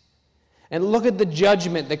unforgiveness. And look at the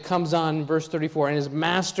judgment that comes on in verse 34. And his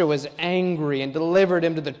master was angry and delivered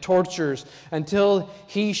him to the torturers until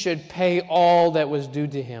he should pay all that was due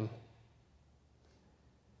to him.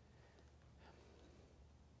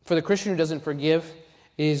 For the Christian who doesn't forgive,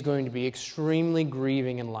 it is going to be extremely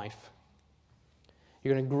grieving in life.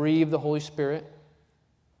 You're going to grieve the Holy Spirit.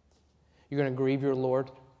 You're going to grieve your Lord.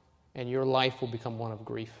 And your life will become one of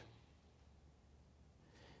grief.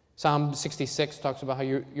 Psalm 66 talks about how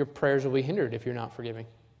your prayers will be hindered if you're not forgiving.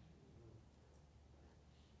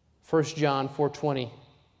 1 John 4:20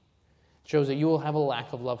 shows that you will have a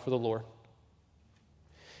lack of love for the Lord.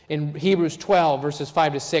 In Hebrews 12, verses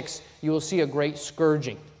 5 to 6, you will see a great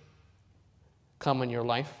scourging come in your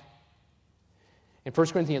life. In 1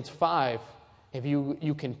 Corinthians 5, if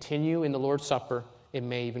you continue in the Lord's Supper, it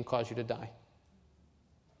may even cause you to die.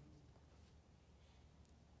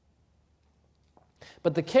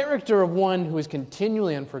 But the character of one who is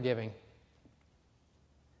continually unforgiving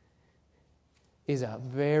is a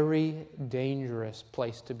very dangerous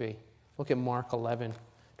place to be. Look at Mark 11,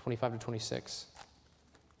 25 to 26.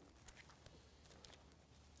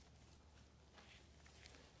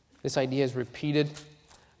 This idea is repeated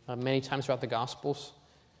many times throughout the Gospels.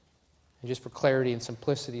 And just for clarity and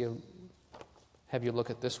simplicity, I'll have you look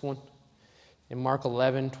at this one. In Mark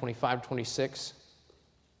 11, 25, 26.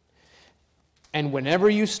 And whenever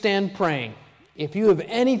you stand praying, if you have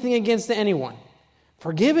anything against anyone,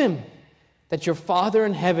 forgive him, that your Father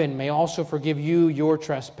in heaven may also forgive you your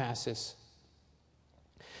trespasses.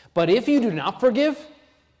 But if you do not forgive,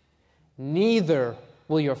 neither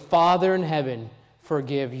will your Father in heaven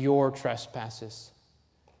forgive your trespasses.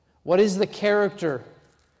 What is the character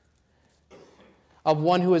of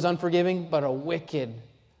one who is unforgiving? But a wicked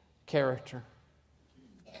character.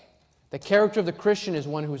 The character of the Christian is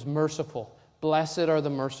one who is merciful. Blessed are the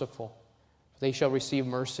merciful, for they shall receive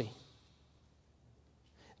mercy.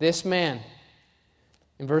 This man,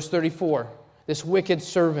 in verse 34, this wicked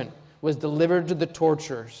servant was delivered to the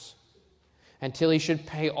torturers until he should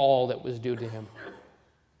pay all that was due to him.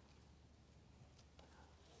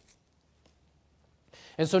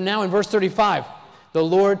 And so now in verse 35, the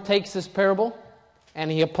Lord takes this parable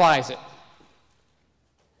and he applies it.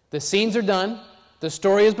 The scenes are done. The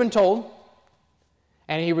story has been told.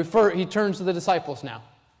 And he turns to the disciples now.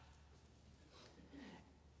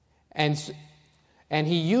 And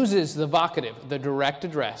he uses the vocative, the direct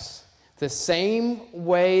address, the same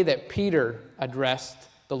way that Peter addressed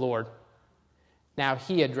the Lord. Now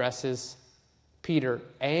he addresses Peter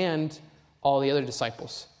and all the other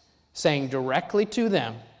disciples, saying directly to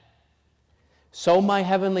them, "So my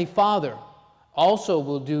heavenly Father also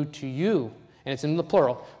will do to you," and it's in the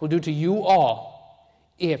plural, "will do to you all,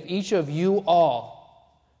 if each of you all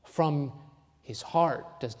from his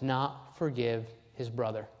heart does not forgive his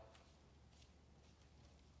brother."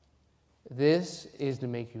 This is to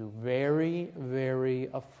make you very, very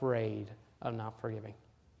afraid of not forgiving.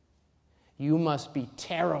 You must be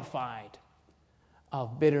terrified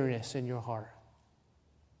of bitterness in your heart.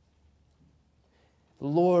 The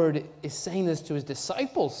Lord is saying this to his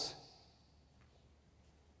disciples.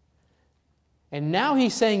 And now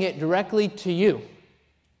he's saying it directly to you.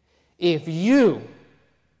 If you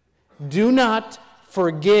do not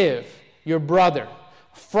forgive your brother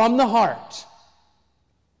from the heart,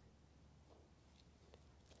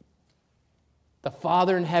 the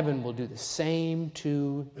Father in heaven will do the same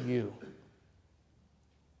to you.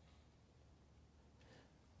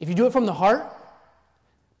 If you do it from the heart,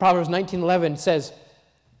 Proverbs 19:11 says,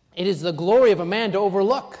 "It is the glory of a man to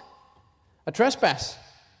overlook a trespass."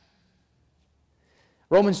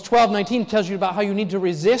 Romans 12:19 tells you about how you need to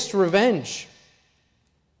resist revenge.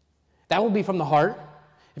 That will be from the heart.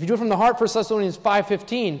 If you do it from the heart, 1 Thessalonians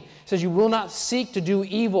 5:15 says you will not seek to do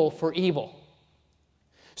evil for evil.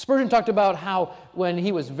 Spurgeon talked about how when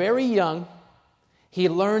he was very young, he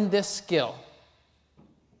learned this skill.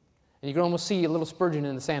 And you can almost see a little Spurgeon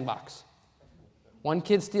in the sandbox. One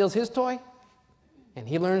kid steals his toy, and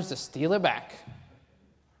he learns to steal it back.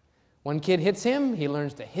 One kid hits him, he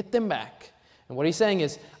learns to hit them back. And what he's saying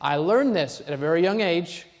is, I learned this at a very young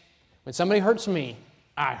age. When somebody hurts me,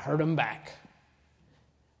 I hurt them back.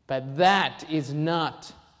 But that is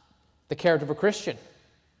not the character of a Christian.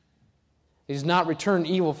 He does not return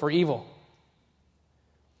evil for evil.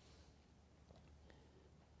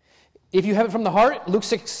 If you have it from the heart, Luke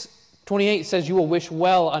 6:28 says you will wish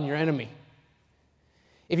well on your enemy.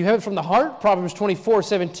 If you have it from the heart, Proverbs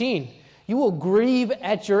 24:17, you will grieve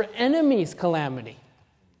at your enemy's calamity.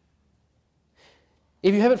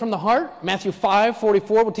 If you have it from the heart, Matthew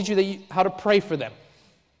 5:44 will teach you how to pray for them.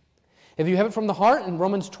 If you have it from the heart, in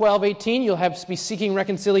Romans 12:18, you'll have to be seeking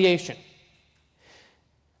reconciliation.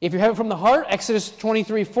 If you have it from the heart, Exodus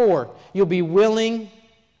 23:4, you'll be willing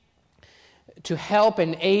to help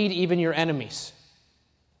and aid even your enemies.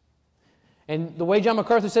 And the way John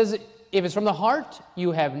MacArthur says it, if it's from the heart,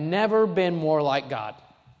 you have never been more like God.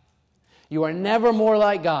 You are never more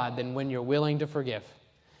like God than when you're willing to forgive.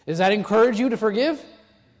 Does that encourage you to forgive?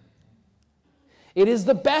 It is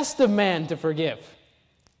the best of man to forgive.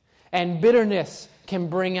 And bitterness can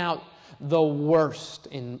bring out the worst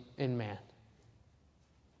in man.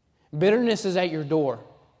 Bitterness is at your door,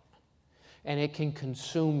 and it can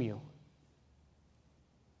consume you.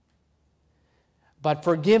 But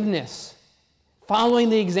forgiveness, following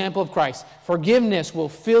the example of Christ, forgiveness will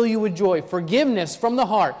fill you with joy. Forgiveness from the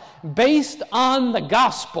heart, based on the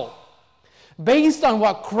gospel, based on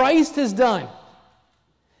what Christ has done.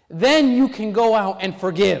 Then you can go out and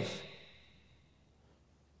forgive.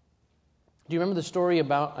 Do you remember the story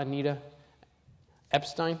about Anita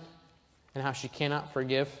Epstein and how she cannot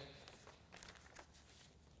forgive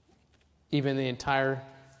even the entire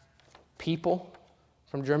people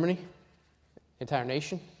from Germany, the entire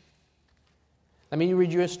nation? Let me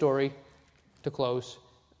read you a story to close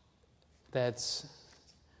that's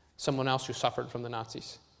someone else who suffered from the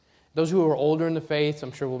Nazis. Those who are older in the faith,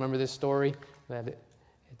 I'm sure will remember this story. That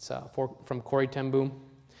it's from Corrie ten Boom.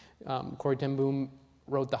 Corrie ten Boom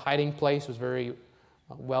wrote The Hiding Place. It was a very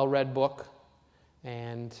well-read book.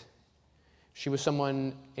 And she was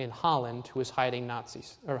someone in Holland who was hiding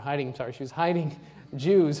she was hiding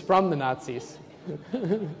Jews from the Nazis.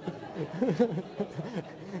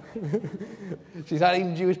 She's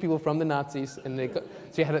hiding Jewish people from the Nazis, and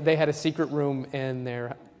they had a secret room in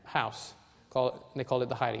their house. They called it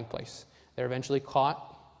The Hiding Place. They were eventually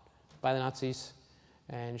caught by the Nazis,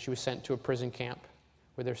 and she was sent to a prison camp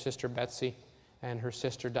with her sister Betsy, and her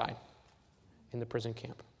sister died in the prison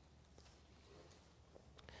camp.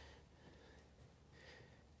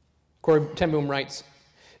 Corrie ten Boom writes,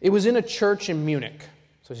 "It was in a church in Munich,"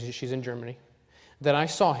 so she's in Germany, "that I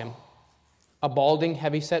saw him, a balding,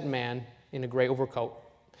 heavy-set man in a gray overcoat,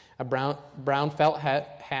 a brown felt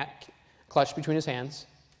hat clutched between his hands.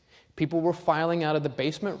 People were filing out of the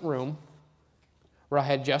basement room where I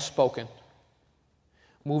had just spoken,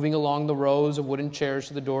 moving along the rows of wooden chairs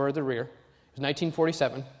to the door at the rear. It was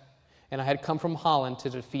 1947, and I had come from Holland to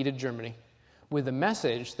defeated Germany with the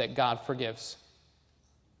message that God forgives.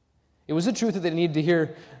 It was the truth that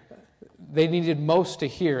they needed most to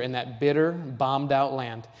hear in that bitter, bombed-out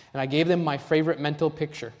land. And I gave them my favorite mental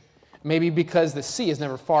picture. Maybe because the sea is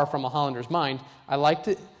never far from a Hollander's mind, I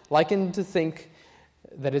liken to think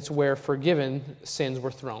that it's where forgiven sins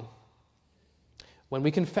were thrown. When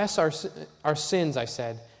we confess our sins, I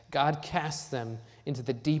said, God casts them into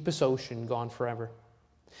the deepest ocean, gone forever.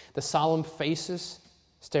 The solemn faces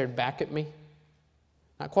stared back at me,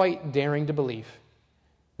 not quite daring to believe.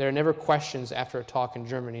 There are never questions after a talk in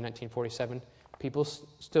Germany in 1947. People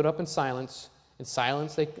stood up in silence. In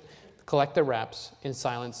silence, they collect their wraps. In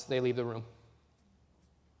silence, they leave the room.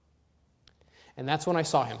 And that's when I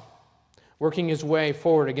saw him, working his way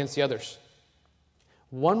forward against the others.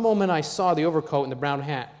 One moment I saw the overcoat and the brown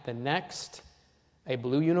hat. The next, a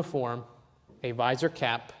blue uniform, a visor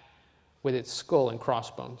cap with its skull and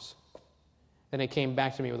crossbones. Then it came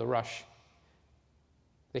back to me with a rush.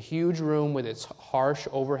 The huge room with its harsh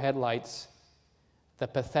overhead lights, the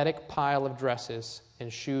pathetic pile of dresses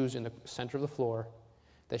and shoes in the center of the floor,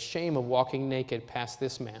 the shame of walking naked past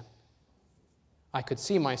this man. I could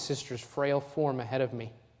see my sister's frail form ahead of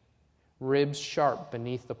me, ribs sharp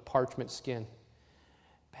beneath the parchment skin.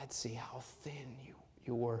 Betsy, how thin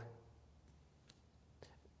you were.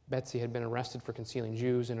 Betsy had been arrested for concealing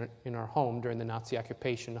Jews in our home during the Nazi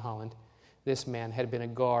occupation in Holland. This man had been a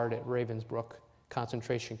guard at Ravensbrück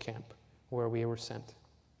concentration camp where we were sent.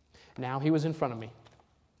 Now he was in front of me,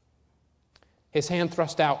 his hand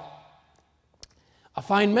thrust out. A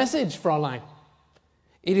fine message, Fräulein.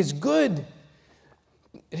 It is good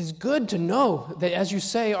to know that, as you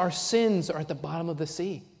say, our sins are at the bottom of the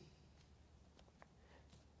sea.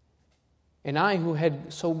 And I, who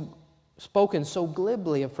had spoken so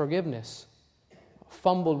glibly of forgiveness,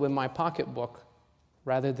 fumbled with my pocketbook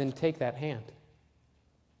rather than take that hand.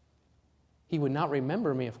 He would not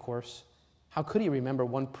remember me, of course. How could he remember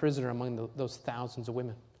one prisoner among those thousands of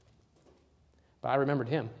women? But I remembered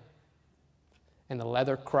him. And the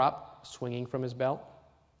leather crop swinging from his belt.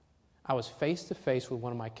 I was face to face with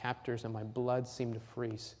one of my captors, and my blood seemed to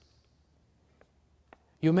freeze.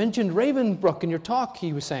 You mentioned Ravensbrück in your talk,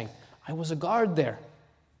 he was saying. I was a guard there.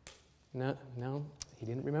 No, he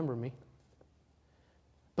didn't remember me.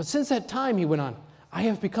 But since that time, he went on, I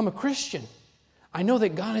have become a Christian. I know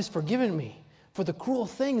that God has forgiven me for the cruel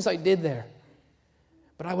things I did there.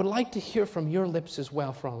 But I would like to hear from your lips as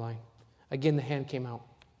well, Fräulein. Again, the hand came out.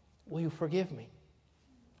 Will you forgive me?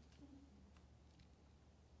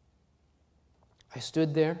 I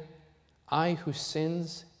stood there, I whose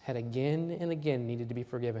sins had again and again needed to be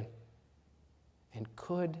forgiven, and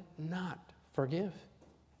could not forgive.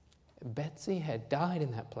 Betsy had died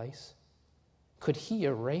in that place. Could he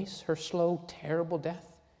erase her slow, terrible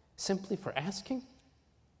death simply for asking?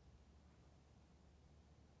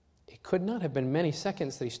 It could not have been many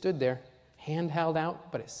seconds that he stood there, hand held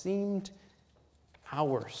out, but it seemed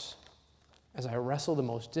hours as I wrestled the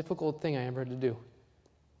most difficult thing I ever had to do.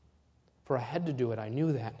 For I had to do it, I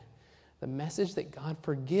knew that. The message that God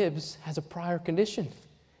forgives has a prior condition,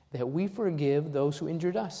 that we forgive those who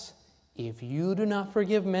injured us. If you do not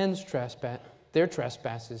forgive men's their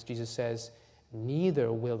trespasses, Jesus says,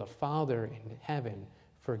 neither will the Father in heaven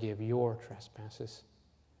forgive your trespasses.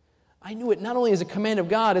 I knew it not only as a command of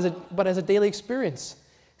God, but as a daily experience.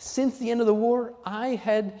 Since the end of the war, I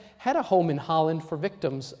had had a home in Holland for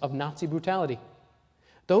victims of Nazi brutality.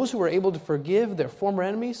 Those who were able to forgive their former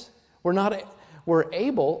enemies were were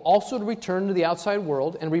able also to return to the outside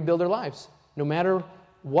world and rebuild their lives, no matter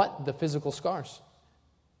what the physical scars.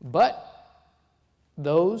 But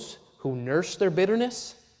those who nursed their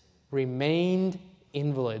bitterness remained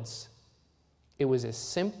invalids. It was as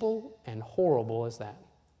simple and horrible as that.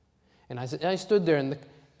 And I stood there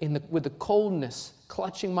with the coldness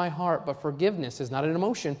clutching my heart, but forgiveness is not an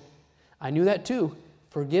emotion. I knew that too.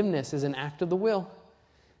 Forgiveness is an act of the will.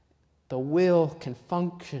 The will can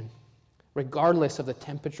function regardless of the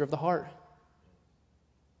temperature of the heart.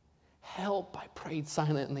 Help, I prayed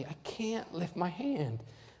silently. I can't lift my hand.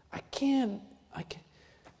 I can't.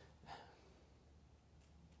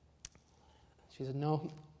 She said, no,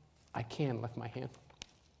 I can lift my hand.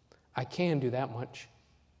 I can do that much.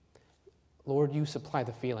 Lord, you supply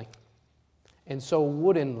the feeling. And so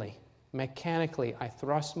woodenly, mechanically, I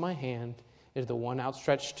thrust my hand into the one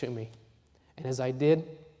outstretched to me. And as I did,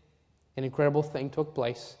 an incredible thing took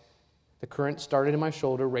place. The current started in my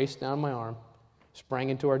shoulder, raced down my arm, sprang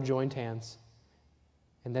into our joined hands.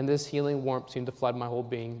 And then this healing warmth seemed to flood my whole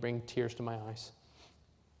being, bring tears to my eyes.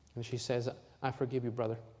 And she says, I forgive you,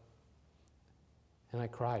 brother. And I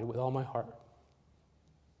cried with all my heart.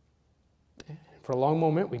 And for a long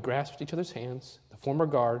moment, we grasped each other's hands, the former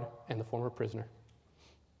guard and the former prisoner.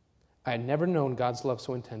 I had never known God's love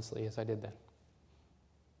so intensely as I did then.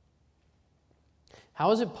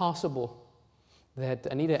 How is it possible that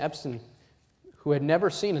Anita Epstein, who had never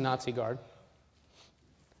seen a Nazi guard,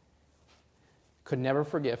 could never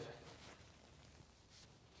forgive?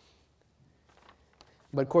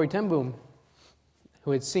 But Corrie ten Boom,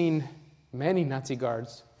 who had seen many Nazi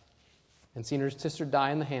guards and seen her sister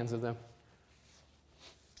die in the hands of them,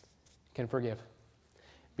 can forgive.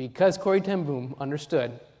 Because Corrie ten Boom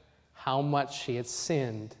understood how much she had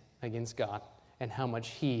sinned against God and how much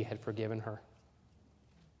He had forgiven her.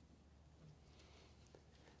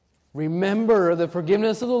 Remember the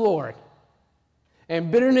forgiveness of the Lord, and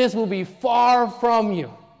bitterness will be far from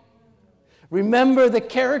you. Remember the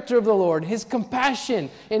character of the Lord, His compassion,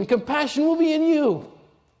 and compassion will be in you.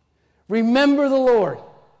 Remember the Lord,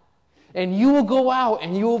 and you will go out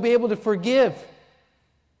and you will be able to forgive.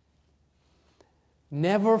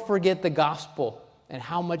 Never forget the gospel and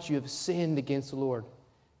how much you have sinned against the Lord,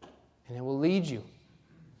 and it will lead you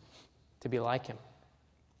to be like Him.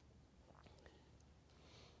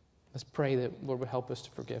 Let's pray that Lord would help us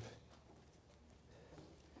to forgive.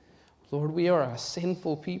 Lord, we are a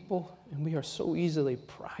sinful people, and we are so easily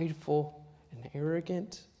prideful and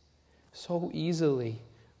arrogant, so easily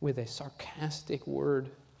with a sarcastic word,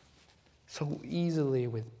 so easily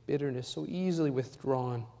with bitterness, so easily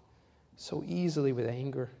withdrawn, so easily with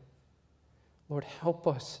anger. Lord, help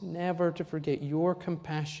us never to forget your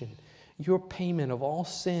compassion, your payment of all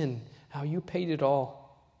sin, how you paid it all.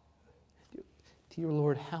 Dear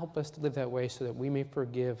Lord, help us to live that way so that we may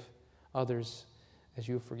forgive others as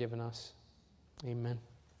you have forgiven us. Amen.